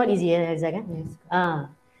started, it was not easy, Haliza, kan? Yes.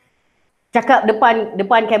 Cakap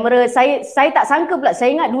depan kamera, saya tak sangka pula.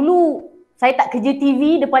 Saya ingat dulu saya tak kerja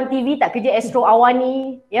TV, depan TV, tak kerja Astro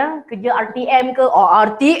Awani, ya, kerja RTM ke,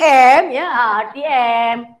 RTM, ya,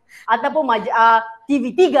 RTM, ataupun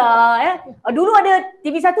TV3, ya. Dulu ada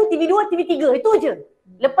TV1, TV2, TV3, itu je.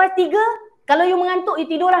 Lepas 3, kalau you mengantuk, you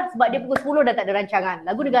tidur lah, sebab dia pukul 10 dah tak ada rancangan.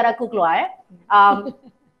 Lagu Negaraku keluar, ya.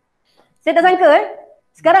 Saya tak sangka,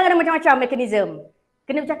 sekarang ada macam-macam mekanisme.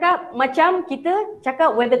 Kena bercakap macam kita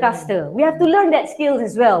cakap weathercaster. We have to learn that skills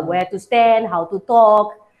as well, where to stand, how to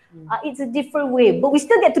talk. It's a different way, but we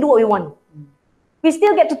still get to do what we want. We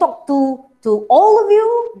still get to talk to all of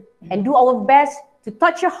you and do our best to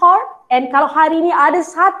touch your heart. And kalau hari ni ada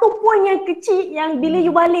satu poin yang kecil yang bila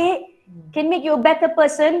you balik can make you a better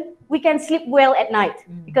person, we can sleep well at night,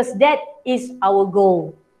 because that is our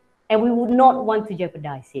goal, and we would not want to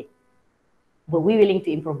jeopardize it, but we're willing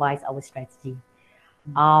to improvise our strategy.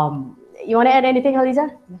 You want to add anything,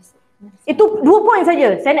 Haliza? Itu 2 poin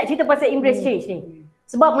saja saya nak cerita pasal embrace change ni.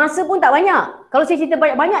 Sebab masa pun tak banyak. Kalau saya cerita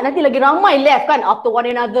banyak-banyak, nanti lagi ramai left kan, after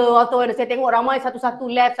one another. Saya tengok ramai satu-satu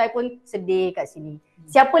left, saya pun sedih kat sini.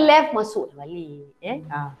 Siapa left, masuk balik.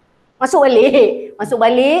 Masuk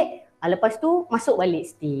balik. Lepas tu, masuk balik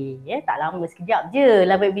stay. Tak lama, sekejap je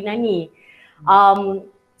lah webinar ni.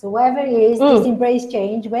 So whatever it is, just embrace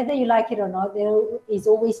change, whether you like it or not. There is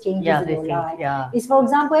always changes in your life. It's, for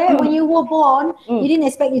example, when you were born, you didn't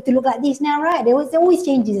expect you to look like this now, right? There was always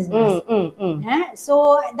changes in us.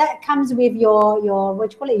 So that comes with your what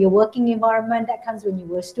you call it, your working environment. That comes when you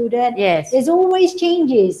were a student. Yes. There's always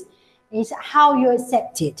changes. It's how you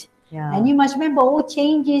accept it. And you must remember, all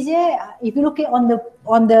changes. If you look at on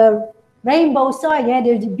the rainbow side,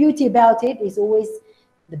 the beauty about it is always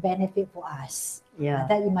the benefit for us.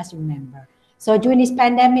 That you must remember. So during this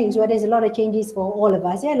pandemic, where there's a lot of changes for all of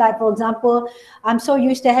us. Like for example, I'm so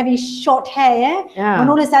used to having short hair. When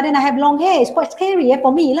all of a sudden I have long hair, it's quite scary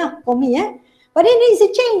for me. But it needs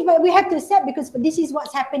a change, but we have to accept, because this is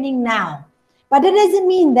what's happening now. But that doesn't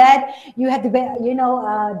mean that you have to be,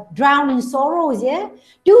 drown in sorrows.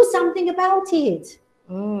 Do something about it.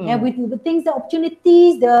 With the things, the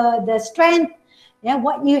opportunities, the strength,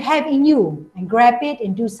 what you have in you, and grab it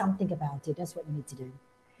and do something about it. That's what you need to do.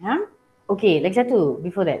 Okay, lagi satu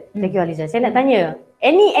before that. Thank you, Haliza. Saya nak tanya,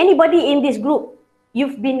 anybody in this group,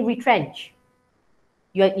 you've been retrenched?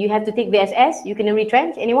 You have to take VSS, you can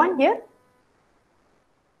retrench? Anyone here?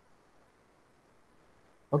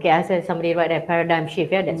 Okay, I said somebody write that paradigm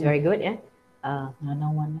shift. That's very good. No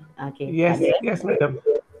one. Okay. Yes, madam.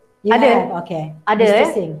 Ada. Okay. Ada.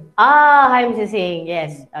 Mr. Singh. Hi Mr. Singh.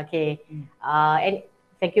 Yes. Okay. And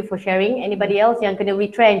thank you for sharing. Anybody else yang kena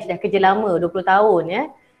retrench, dah kerja lama 20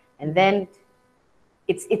 tahun and then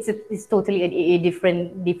it's totally a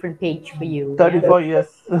different page for you. 34 years.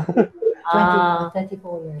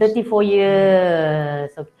 34 years. 34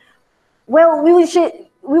 years. Okay. Well,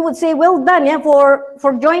 we would say well done for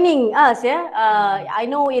joining us. I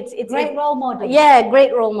know it's great role model. Yeah,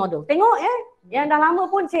 great role model. Tengok yang dah lama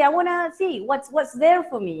pun I wanna see what's there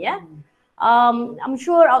for me. I'm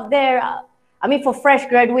sure out there, I mean for fresh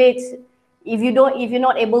graduates, if you're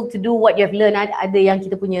not able to do what you have learned, ada yang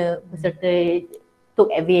kita punya peserta took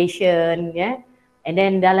aviation, and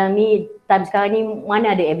then dalam ni time sekarang ni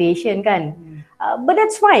mana ada aviation kan. But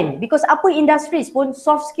that's fine because apa industries pun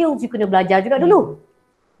soft skills you kena belajar juga dulu.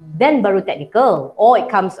 Then baru technical or it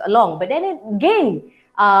comes along. But then again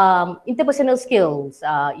interpersonal skills,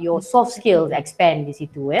 your soft skills expand di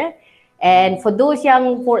situ And for those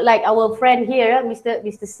yang, for like our friend here, Mr.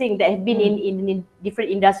 Singh, that have been in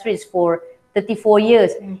different industries for 34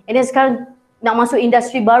 years, and then sekarang nak masuk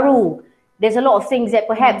industri baru, there's a lot of things that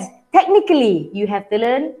perhaps technically you have to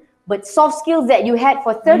learn, but soft skills that you had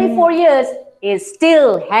for 34 years is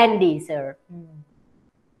still handy, sir.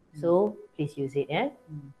 So please use it,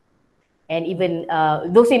 And even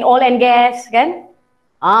those in oil and gas, kan?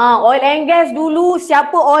 Oil and gas dulu,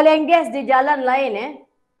 siapa oil and gas dia jalan lain,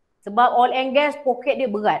 Sebab oil and gas poket dia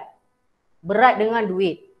berat. Berat dengan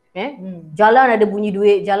duit. Jalan ada bunyi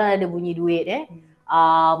duit,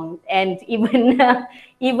 And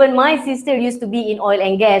even my sister used to be in oil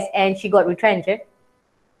and gas and she got retrenched.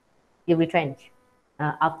 Dia retrenched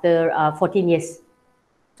after 14 years.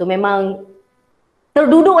 So memang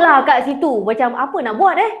terduduklah kat situ. Macam apa nak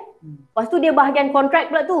buat Lepas tu dia bahagian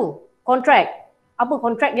kontrak pula tu. Kontrak. Apa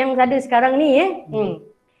kontrak yang ada sekarang ni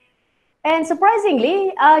And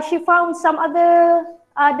surprisingly, she found some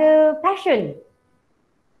other passion.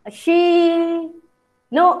 She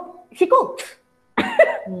cooked.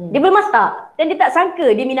 Dia boleh masak. Dan dia tak sangka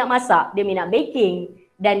dia minat masak. Dia minat baking.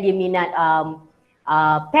 Dan dia minat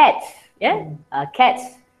pets.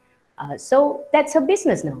 Cats. So that's her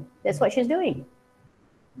business now. That's what she's doing.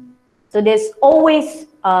 So there's always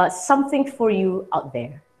something for you out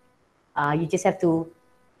there. You just have to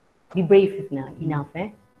be brave enough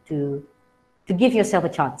to give yourself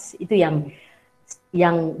a chance. Itu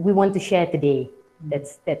yang we want to share today.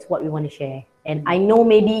 That's what we want to share. And I know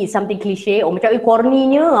maybe it's something cliche or macam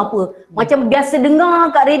corny-nya apa. Macam biasa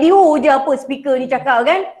dengar kat radio je apa speaker ni cakap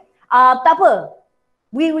kan. Tak apa.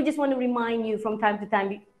 We just want to remind you from time to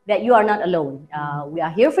time that you are not alone. We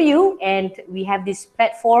are here for you and we have this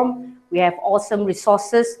platform. We have awesome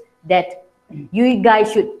resources that you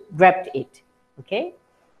guys should grab it. Okay?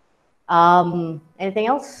 Anything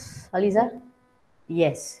else, Haliza?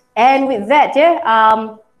 Yes. And with that,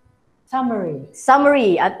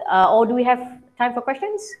 summary. Or do we have time for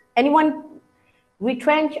questions? Anyone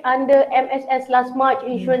retrenched under MSS last March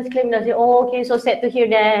insurance claim? Does it? Oh, okay. So sad to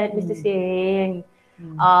hear that, Mr. Singh.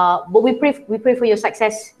 But we pray for your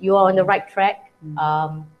success. You are on the right track.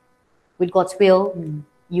 With God's will,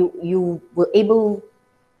 you will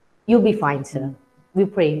you'll be fine, sir. We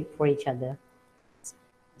pray for each other.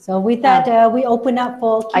 So with that, we open up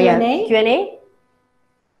for Q&A. Q&A.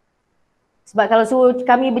 Sebab kalau suruh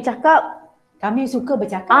kami bercakap, kami suka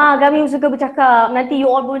bercakap. Kami suka bercakap. Nanti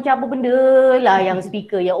you all pun macam apa benda lah yang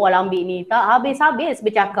speaker yang all ambil ni. Tak habis-habis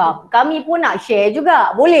bercakap. Kami pun nak share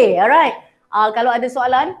juga. Boleh, alright. Kalau ada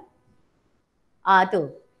soalan,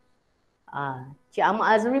 tu. Cik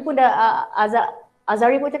Ahmad Azari pun dah,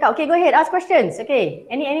 Azari pun cakap, okay, go ahead, ask questions. Okay,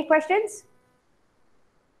 any questions?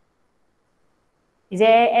 Is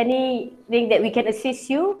there anything that we can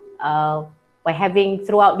assist you by having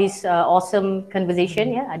throughout this awesome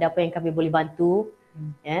conversation? Ada apa yang kami boleh bantu?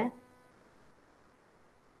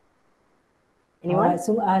 Anyone?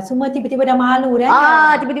 Semua tiba-tiba dah malu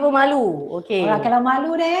dah. Tiba-tiba malu. Okay. Kalau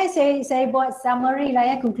malu dah, saya buat summary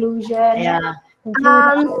lah conclusion.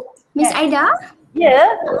 Miss Aida?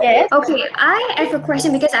 Yeah, yes. Okay, I have a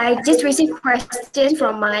question because I just received questions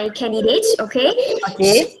from my candidates, okay?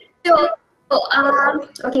 Okay. So,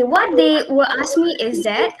 okay, what they will ask me is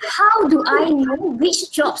that, how do I know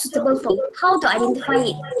which job suitable for me? How to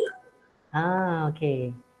identify it?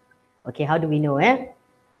 Okay. Okay, how do we know,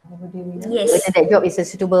 Yes. whether that job is a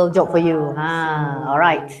suitable job for you?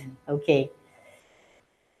 Alright. Okay.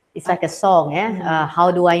 It's like a song,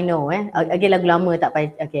 how do I know, Again, lagu lama tak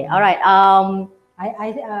payah. Okay, alright.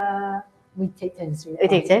 We take turns. We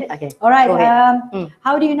take turn? Okay. All right. Go ahead.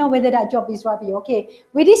 How do you know whether that job is right for you? Okay.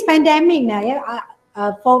 With this pandemic now,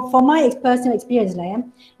 for my personal experience now,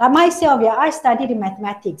 like myself, I studied in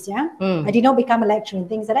mathematics. I did not become a lecturer and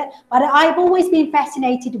things like that. But I've always been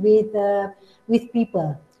fascinated with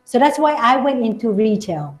people. So that's why I went into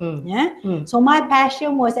retail. So my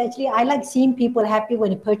passion was actually, I like seeing people happy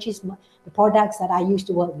when they purchase the products that I used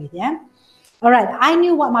to work with. All right, I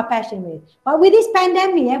knew what my passion was. But with this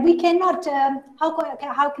pandemic, we cannot, how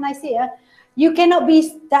can I say, you cannot be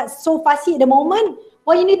that so fussy at the moment.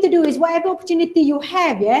 What you need to do is whatever opportunity you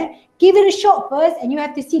have, give it a shot first and you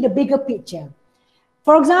have to see the bigger picture.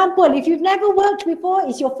 For example, if you've never worked before,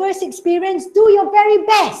 it's your first experience, do your very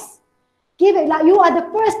best. Give it like you are the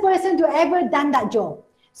first person to ever done that job.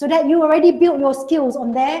 So that you already built your skills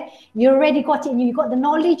on there, you already got it, you got the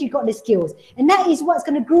knowledge, you got the skills. And that is what's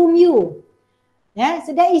going to groom you. Yeah,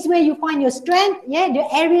 so that is where you find your strength, yeah, the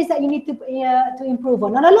areas that you need to improve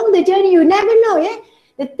on. And along the journey, you never know, yeah,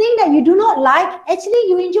 the thing that you do not like, actually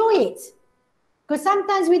you enjoy it. Because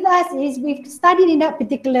sometimes with us is we've studied in that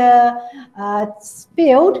particular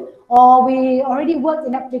field, or we already worked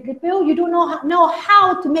in that particular field, you don't know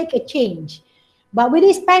how to make a change. But with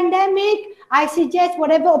this pandemic, I suggest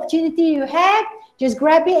whatever opportunity you have, just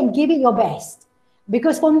grab it and give it your best.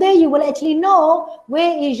 Because from there, you will actually know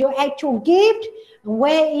where is your actual gift, and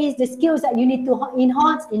where is the skills that you need to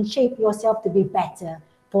enhance and shape yourself to be better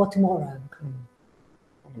for tomorrow.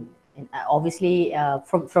 And obviously,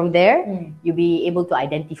 from there, you'll be able to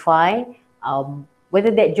identify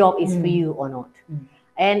whether that job is for you or not.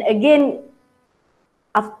 And again,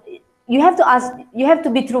 you have to ask, you have to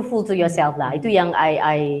be truthful to yourself lah. Itu yang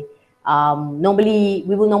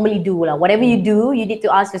we will normally do lah. Whatever you do, you need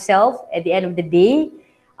to ask yourself at the end of the day,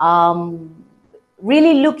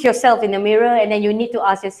 really look yourself in the mirror, and then you need to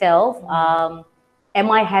ask yourself,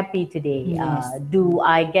 am I happy today? Yes. Do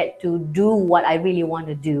I get to do what I really want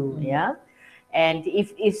to do? Yeah. And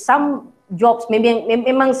if some jobs, maybe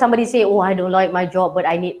somebody say, oh, I don't like my job, but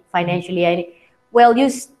I need financially, well,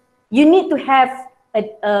 you need to have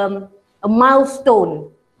a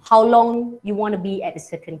milestone, how long you want to be at a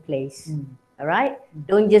certain place. All right?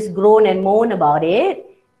 Don't just groan and moan about it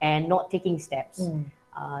and not taking steps.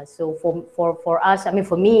 So for us, I mean,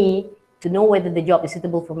 for me, to know whether the job is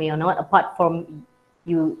suitable for me or not, apart from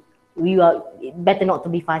you are better not to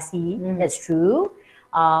be fussy, that's true.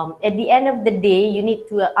 At the end of the day, you need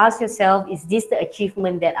to ask yourself, is this the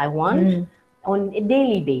achievement that I want on a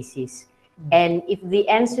daily basis? And if the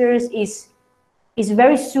answers is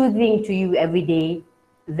very soothing to you every day,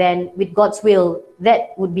 then with God's will,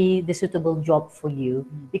 that would be the suitable job for you.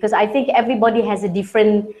 Because I think everybody has a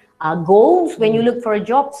different goals when you look for a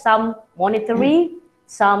job, some monetary,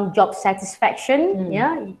 some job satisfaction,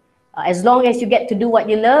 yeah. As long as you get to do what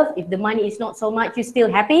you love, if the money is not so much, you're still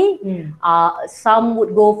happy. Some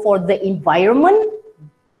would go for the environment.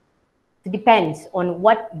 It depends on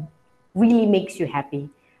what really makes you happy.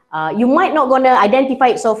 You might not gonna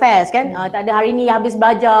identify it so fast kan. Tak ada hari ni habis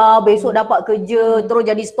belajar, besok dapat kerja, terus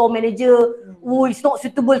jadi store manager. Oh, it's not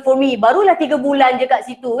suitable for me. Barulah 3 bulan je kat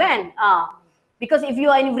situ kan. Because if you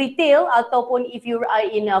are in retail ataupun if you are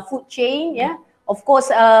in a food chain, yeah, of course,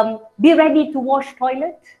 be ready to wash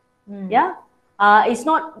toilet. Yeah, it's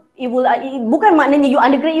not. Bukan maknanya you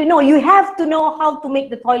undergrad. You know, you have to know how to make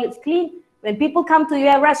the toilets clean. When people come to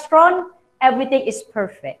your restaurant, everything is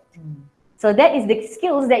perfect. So that is the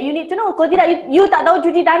skills that you need to know. Kalau tidak, you tak tahu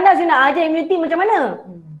cuci tandas, you nak ajar immunity macam mana?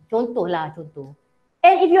 Contoh.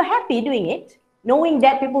 And if you're happy doing it, knowing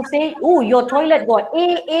that people say, oh, your toilet got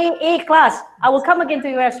A class, I will come again to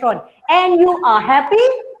your restaurant, and you are happy,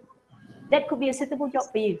 that could be a suitable job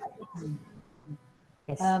for you.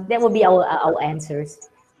 Yes, that would be our answers.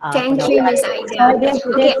 Thank you, Ms. Aida.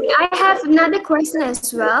 Okay, I have another question as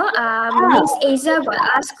well. Ms. Aida will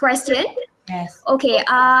ask question. Yes. Okay,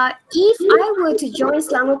 if I were to join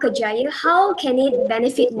Selangor Kerjaya, how can it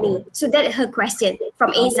benefit me? So that's her question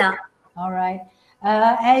from Aida. All right.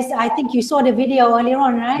 As I think you saw the video earlier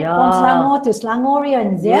on, right? Yeah. From Selangor to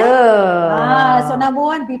Selangorians, yeah? Yeah. So number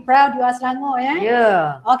one, be proud you are Selangor, yeah?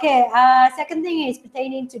 Yeah. Okay, second thing is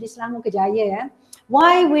pertaining to the Selangor Kerjaya, yeah?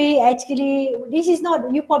 Why we actually, this is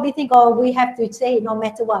not, you probably think, oh, we have to say it no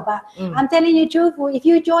matter what, but I'm telling you the truth, if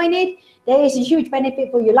you join it, there is a huge benefit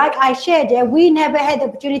for you. Like I shared, yeah, we never had the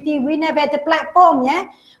opportunity, we never had the platform, yeah,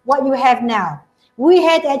 what you have now. We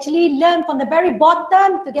had actually learned from the very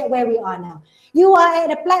bottom to get where we are now. You are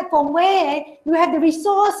at a platform where you have the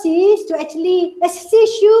resources to actually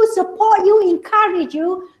assist you, support you, encourage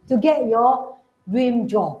you to get your dream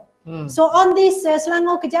job. So on this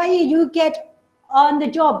Selangor Kerjaya, you get on the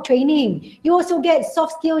job training. You also get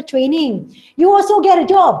soft skill training. You also get a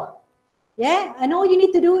job. Yeah, and all you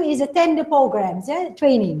need to do is attend the programs, yeah,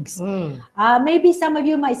 trainings. Maybe some of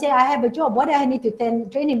you might say, I have a job, what do I need to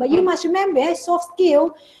attend training? But you must remember, soft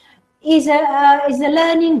skill is a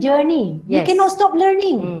learning journey. Yes. You cannot stop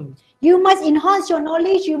learning. You must enhance your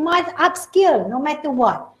knowledge, you must upskill no matter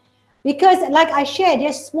what. Because like I shared,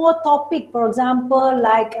 a small topic, for example,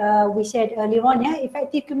 like we said earlier on, yeah,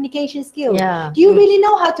 effective communication skills. Yeah. Do you really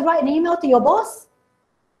know how to write an email to your boss?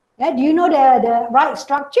 Yeah, do you know the right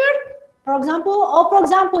structure? For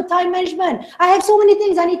example, time management. I have so many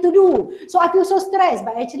things I need to do, so I feel so stressed,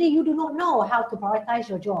 but actually you do not know how to prioritize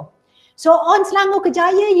your job. So on Selangor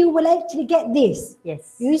Kerjaya, you will actually get this.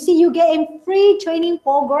 Yes. You see, you get in free training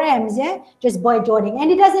programs, just by joining,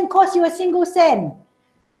 and it doesn't cost you a single cent.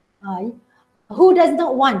 Who does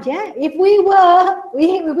not want, If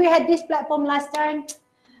we had this platform last time,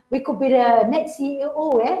 we could be the next CEO,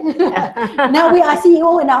 Now we are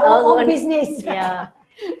CEO in our own business. Yeah.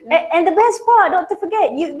 And the best part, don't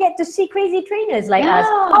forget, you get to see crazy trainers like us.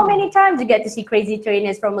 How many times you get to see crazy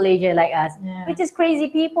trainers from Malaysia like us? Which is crazy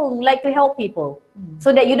people who like to help people,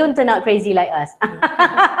 so that you don't turn out crazy like us.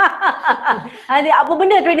 Apa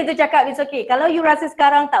benda trainer tu cakap, it's okay. Kalau you rasa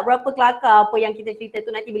sekarang tak berapa kelakar apa yang kita cerita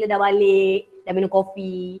tu, nanti bila dah balik, dah minum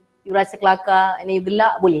kopi, you rasa kelakar, and then you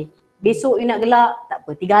gelak, boleh. Besok you nak gelak, tak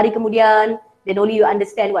apa. 3 hari kemudian, then only you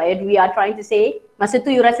understand what we are trying to say. Masa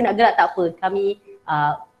tu you rasa nak gelak, tak apa. Kami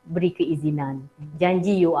beri keizinan.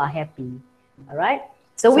 Janji you are happy. Alright?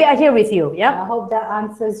 So we are here with you. I hope that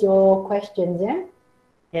answers your questions,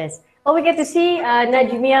 Yes. Oh, we get to see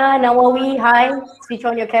Najmia, Nawawi. Hi. Switch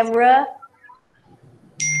on your camera.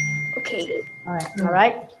 Okay.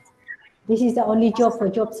 Alright. This is the only job for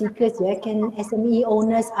job seekers, Can SME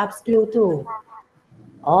owners upskill too?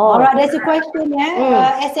 Oh. Alright, there's a question,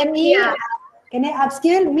 SME, can I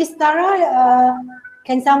upskill? Miss Tara,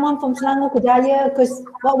 can someone from Selangor Kerjaya, because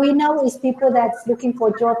what we know is people that's looking for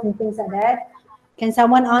jobs and things like that. Can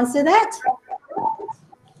someone answer that?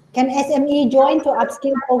 Can SME join to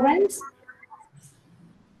upskill programs?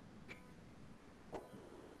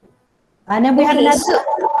 And then we have another.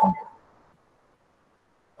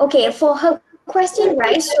 Okay, for her question,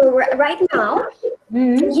 right? So right now,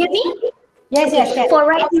 you hear me? Yes. For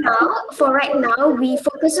right now, we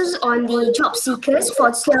focuses on the job seekers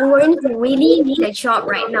for Singaporeans who really need a job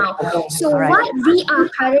right now. So what we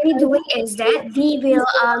are currently doing is that we will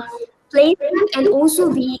place them, and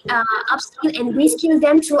also we upskill and reskill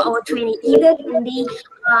them through our training. Either can be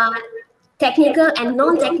technical and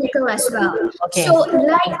non-technical as well. Okay. So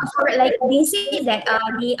like they say that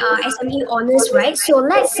the SME owners, right? So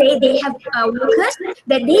let's say they have workers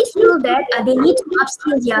that they feel that they need to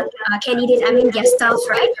upskill their candidates, their staff,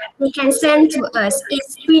 right? They can send to us.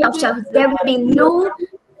 It's free of charge. There will be no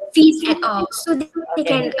fees at all. So they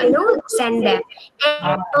can send them.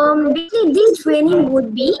 And basically this training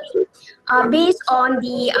would be based on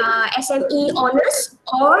the SME owners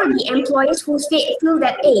or the employers who feel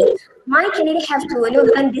that, hey, my candidate have to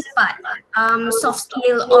learn this part, soft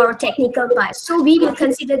skill or technical part. So we will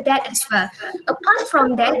consider that as well. Apart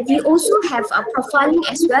from that, we also have a profiling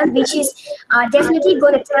as well, which is definitely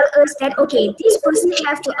going to tell us that, okay, this person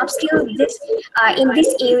have to upskill this in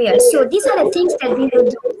this area. So these are the things that we will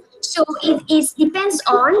do. So it depends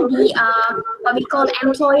on the what we call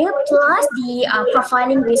employer plus the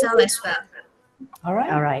profiling result as well. All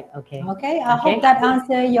right. Okay. I hope that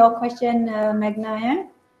answers your question, Magna.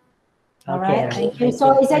 All right, thank you.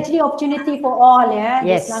 So it's actually opportunity for all,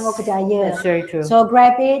 Yes. Selangor Kerjaya. That's very true. So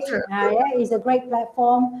grab it. It's a great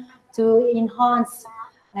platform to enhance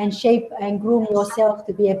and shape and groom yourself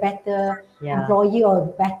to be a better employee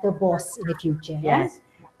or better boss in the future. Yes.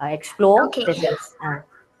 Explore. Okay.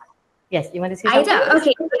 Yes, you want to say something? Aida,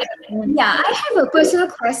 okay. Yeah, I have a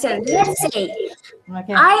personal question. Let's say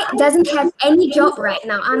I doesn't have any job right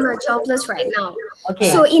now. I'm a jobless right now.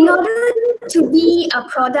 Okay. So in order to be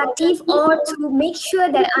productive or to make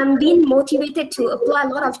sure that I'm being motivated to apply a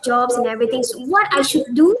lot of jobs and everything, so what I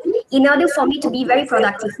should do in order for me to be very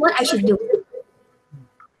productive, what I should do?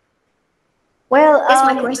 Well, that's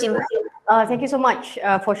my question. Thank you so much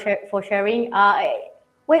for sharing.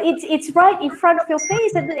 Well, it's right in front of your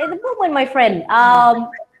face at the moment, my friend.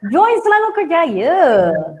 Join Selangor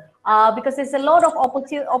Kerjaya because there's a lot of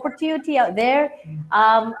opportunity out there,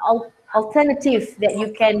 alternative that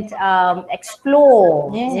you can explore.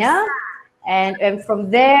 Yes. And from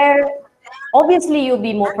there, obviously you'll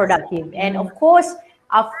be more productive. And of course,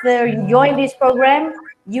 after you join this program,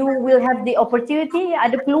 you will have the opportunity,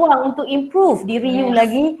 ada peluang untuk improve diri you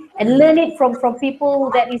lagi and learn it from people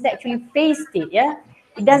that is actually faced it.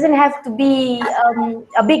 It doesn't have to be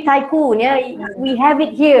a big tycoon. We have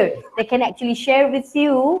it here. They can actually share with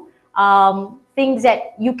you things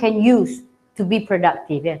that you can use to be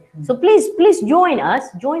productive. So please join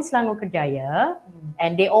us. Join Selangor Kerjaya,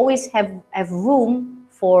 and they always have room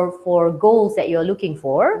for goals that you're looking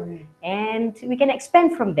for, and we can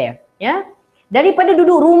expand from there. Daripada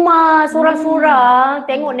duduk rumah sorang-sorang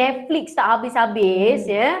tengok Netflix tak habis-habis,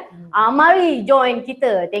 mari join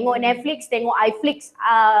kita, tengok Netflix, tengok iFlix,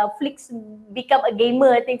 Flix become a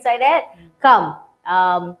gamer, things like that. Come,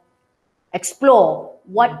 explore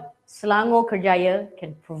what Selangor Kerjaya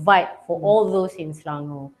can provide for all those in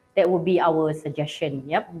Selangor. That would be our suggestion.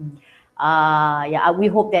 Yeah, we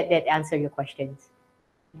hope that answer your questions.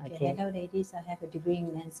 Okay. Hello ladies, I have a degree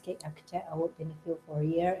in landscape architect. I worked in the field for a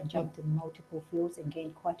year and jumped to multiple fields and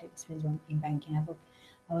gained quite experience in banking.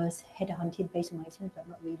 I was headhunted based on my experience, but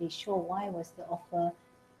not really sure why was the offer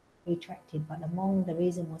retracted. But among the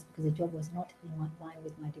reason was because the job was not in line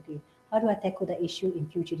with my degree. How do I tackle the issue in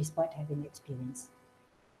future despite having experience?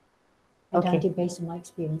 Headhunted based on my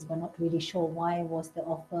experience, but not really sure why was the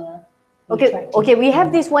offer retracted. Okay, we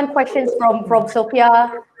have this one question from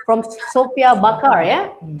Sophia Bakar, yeah?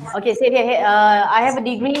 Okay, say here, I have a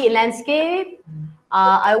degree in landscape.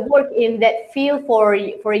 I worked in that field for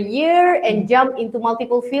a year and jumped into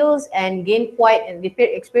multiple fields and gained quite an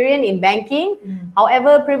experience in banking.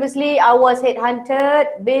 However, previously I was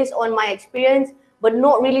headhunted based on my experience, but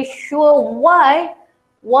not really sure why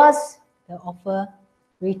was the offer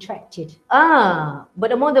retracted.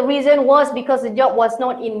 But among the reason was because the job was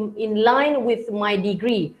not in line with my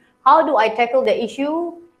degree. How do I tackle the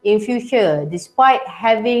issue in future despite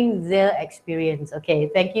having the experience? Okay,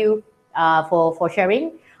 thank you for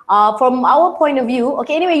sharing. From our point of view,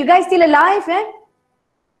 okay, anyway, you guys still alive, eh?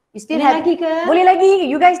 You still have boleh lagi?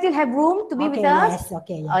 You guys still have room to be with us? Yes,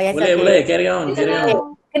 okay. Yes. Boleh, carry on.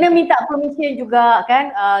 Kena minta permission juga kan.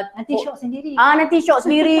 Nanti shot sendiri. Nanti shot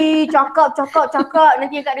sendiri, cakap.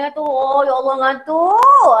 Nanti yang kat dengar tu, oh ya Allah ngantuk.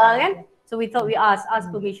 Kan? So we thought we ask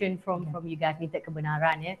permission from you guys, minta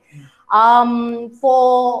kebenaran ya.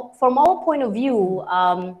 From our point of view,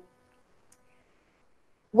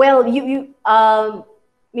 well, you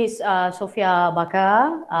Miss Sophia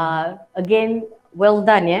Bakar, again, well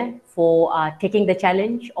done yeah, for taking the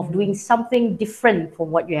challenge of doing something different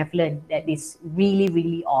from what you have learned. That is really,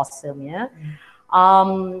 really awesome. Yeah.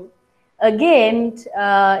 Again,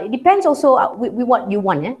 it depends also with what you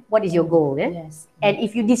want. Yeah? What is your goal? Yeah? Yes. And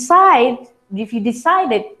if you decided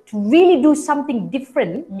to really do something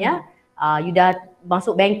different, yeah, you dah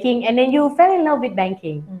masuk banking and then you fell in love with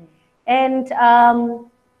banking, and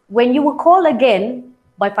when you were called again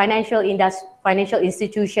by financial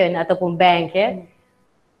institution ataupun bank, yeah,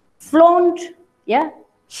 flaunt, yeah,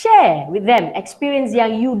 share with them experience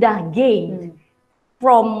yang you dah gained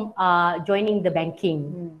from joining the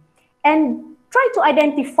banking, and try to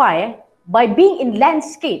identify by being in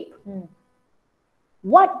landscape,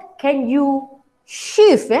 what can you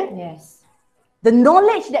shift, Yes. the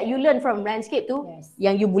knowledge that you learn from landscape tu,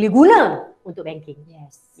 yang you boleh guna untuk banking.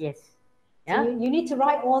 Yes. So you need to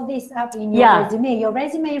write all this up in your resume. Your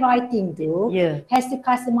resume writing too has to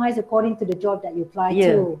customize according to the job that you apply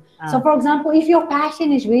to. So for example, if your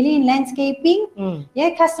passion is really in landscaping,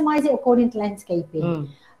 customize it according to landscaping.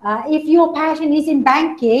 If your passion is in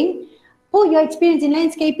banking, put your experience in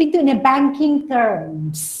landscaping to in a banking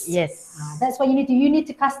terms. Yes. That's what you need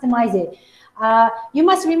to customize it. You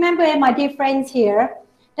must remember, my dear friends here,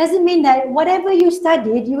 doesn't mean that whatever you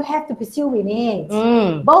studied, you have to pursue in it.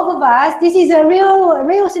 Both of us, this is a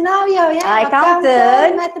real scenario, yeah?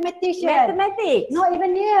 Accountant, mathematician. Mathematics. Not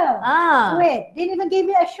even near. Wait, didn't even give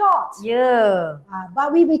it a shot. Yeah.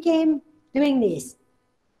 But we became doing this.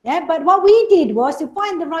 Yeah, but what we did was to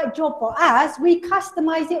find the right job for us. We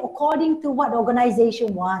customized it according to what the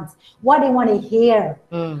organization wants, what they want to hear.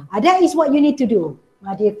 That is what you need to do,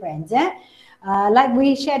 my dear friends. Yeah, like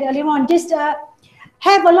we shared earlier on, just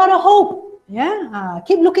have a lot of hope. Yeah,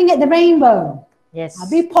 keep looking at the rainbow. Yes.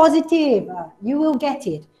 Be positive. You will get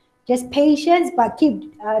it. Just patience, but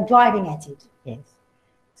keep driving at it. Yes.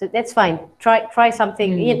 So that's fine. Try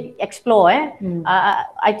something. Explore.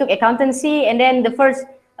 I took accountancy, and then the first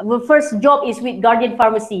job is with Guardian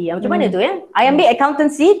Pharmacy. Macam mana tu ya? I ambil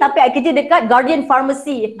accountancy tapi I kerja dekat Guardian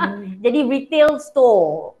Pharmacy. Jadi retail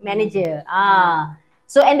store manager.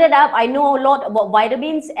 So ended up I know a lot about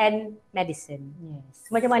vitamins and medicine.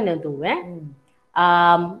 Yes. Macam mana tu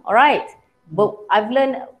alright. But I've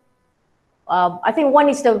learned I think one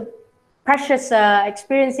is the precious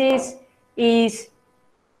experiences is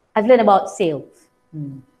I've learned about sales.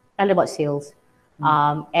 I learned about sales.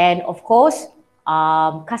 And of course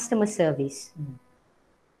customer service.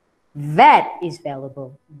 That is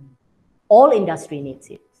valuable. All industry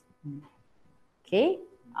needs it. Okay,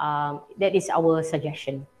 that is our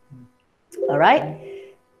suggestion. All right.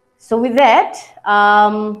 So with that,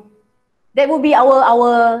 that will be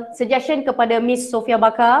our suggestion kepada Miss Sophia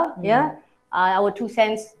Bakar. Our 2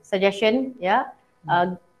 cents suggestion.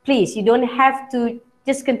 Please, you don't have to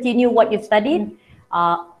just continue what you've studied,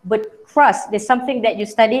 but trust there's something that you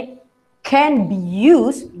studied can be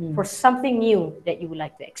used for something new that you would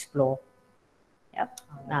like to explore.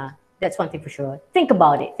 That's one thing for sure. Think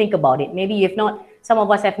about it. Maybe some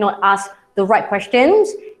of us have not asked the right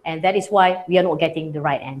questions, and that is why we are not getting the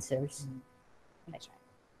right answers. That's right.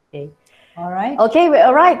 Okay. All right. Okay,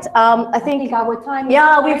 all right. I think our time is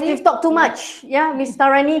yeah, up already. we've talked too much. Yeah, Miss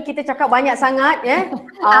Tarani, kita cakap banyak sangat. Yeah.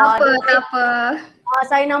 Apa.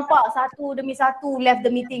 Saya nampak satu demi satu left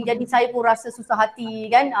the meeting, jadi saya pun rasa susah hati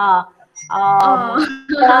kan. Yeah.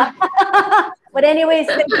 But anyways,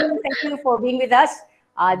 thank you for being with us.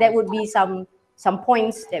 That would be some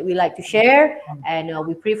points that we like to share, and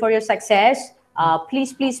we pray for your success.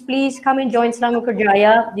 Please come and join Selangor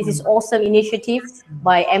Kerjaya. This is awesome initiative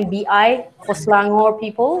by MBI for Selangor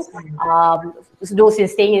people. Those who are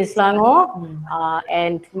staying in Selangor,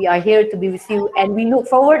 and we are here to be with you, and we look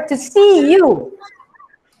forward to see you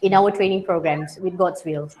in our training programs with God's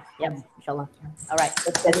will. Yep, inshallah. All right,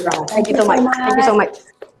 that's right. Thank you so much. Thank you so much.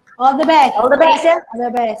 All the best. All the best. Yeah. All the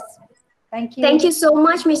best. Thank you. Thank you so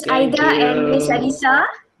much, Miss Thank Aida and Miss you. Haliza,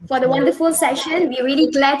 for the wonderful session. We're really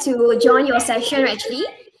glad to join your session actually.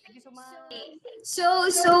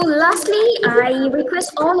 So lastly, I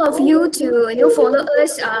request all of you to follow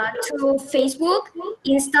us through Facebook,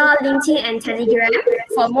 Insta, LinkedIn, and Telegram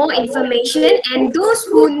for more information. And those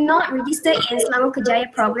who not registered in Selangor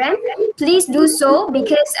Kerjaya program, please do so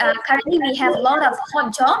because currently we have a lot of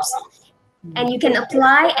hot jobs, and you can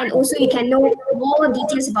apply, and also you can know more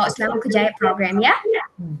details about Selangor Kerjaya program. Yeah.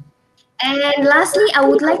 And lastly, I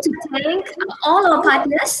would like to thank all our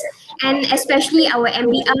partners and especially our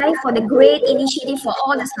MBI for the great initiative for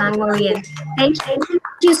all the Selangorians. Thank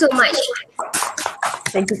you so much.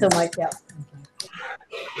 Thank you so much. Yeah.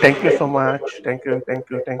 Thank you so much. Thank you. Thank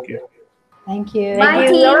you. Thank Bye, you.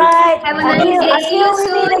 team. All right. Have a nice day. See you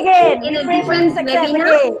soon in a different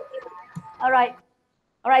webinar. All right.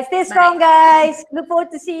 Stay strong, guys. Look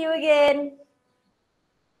forward to see you again.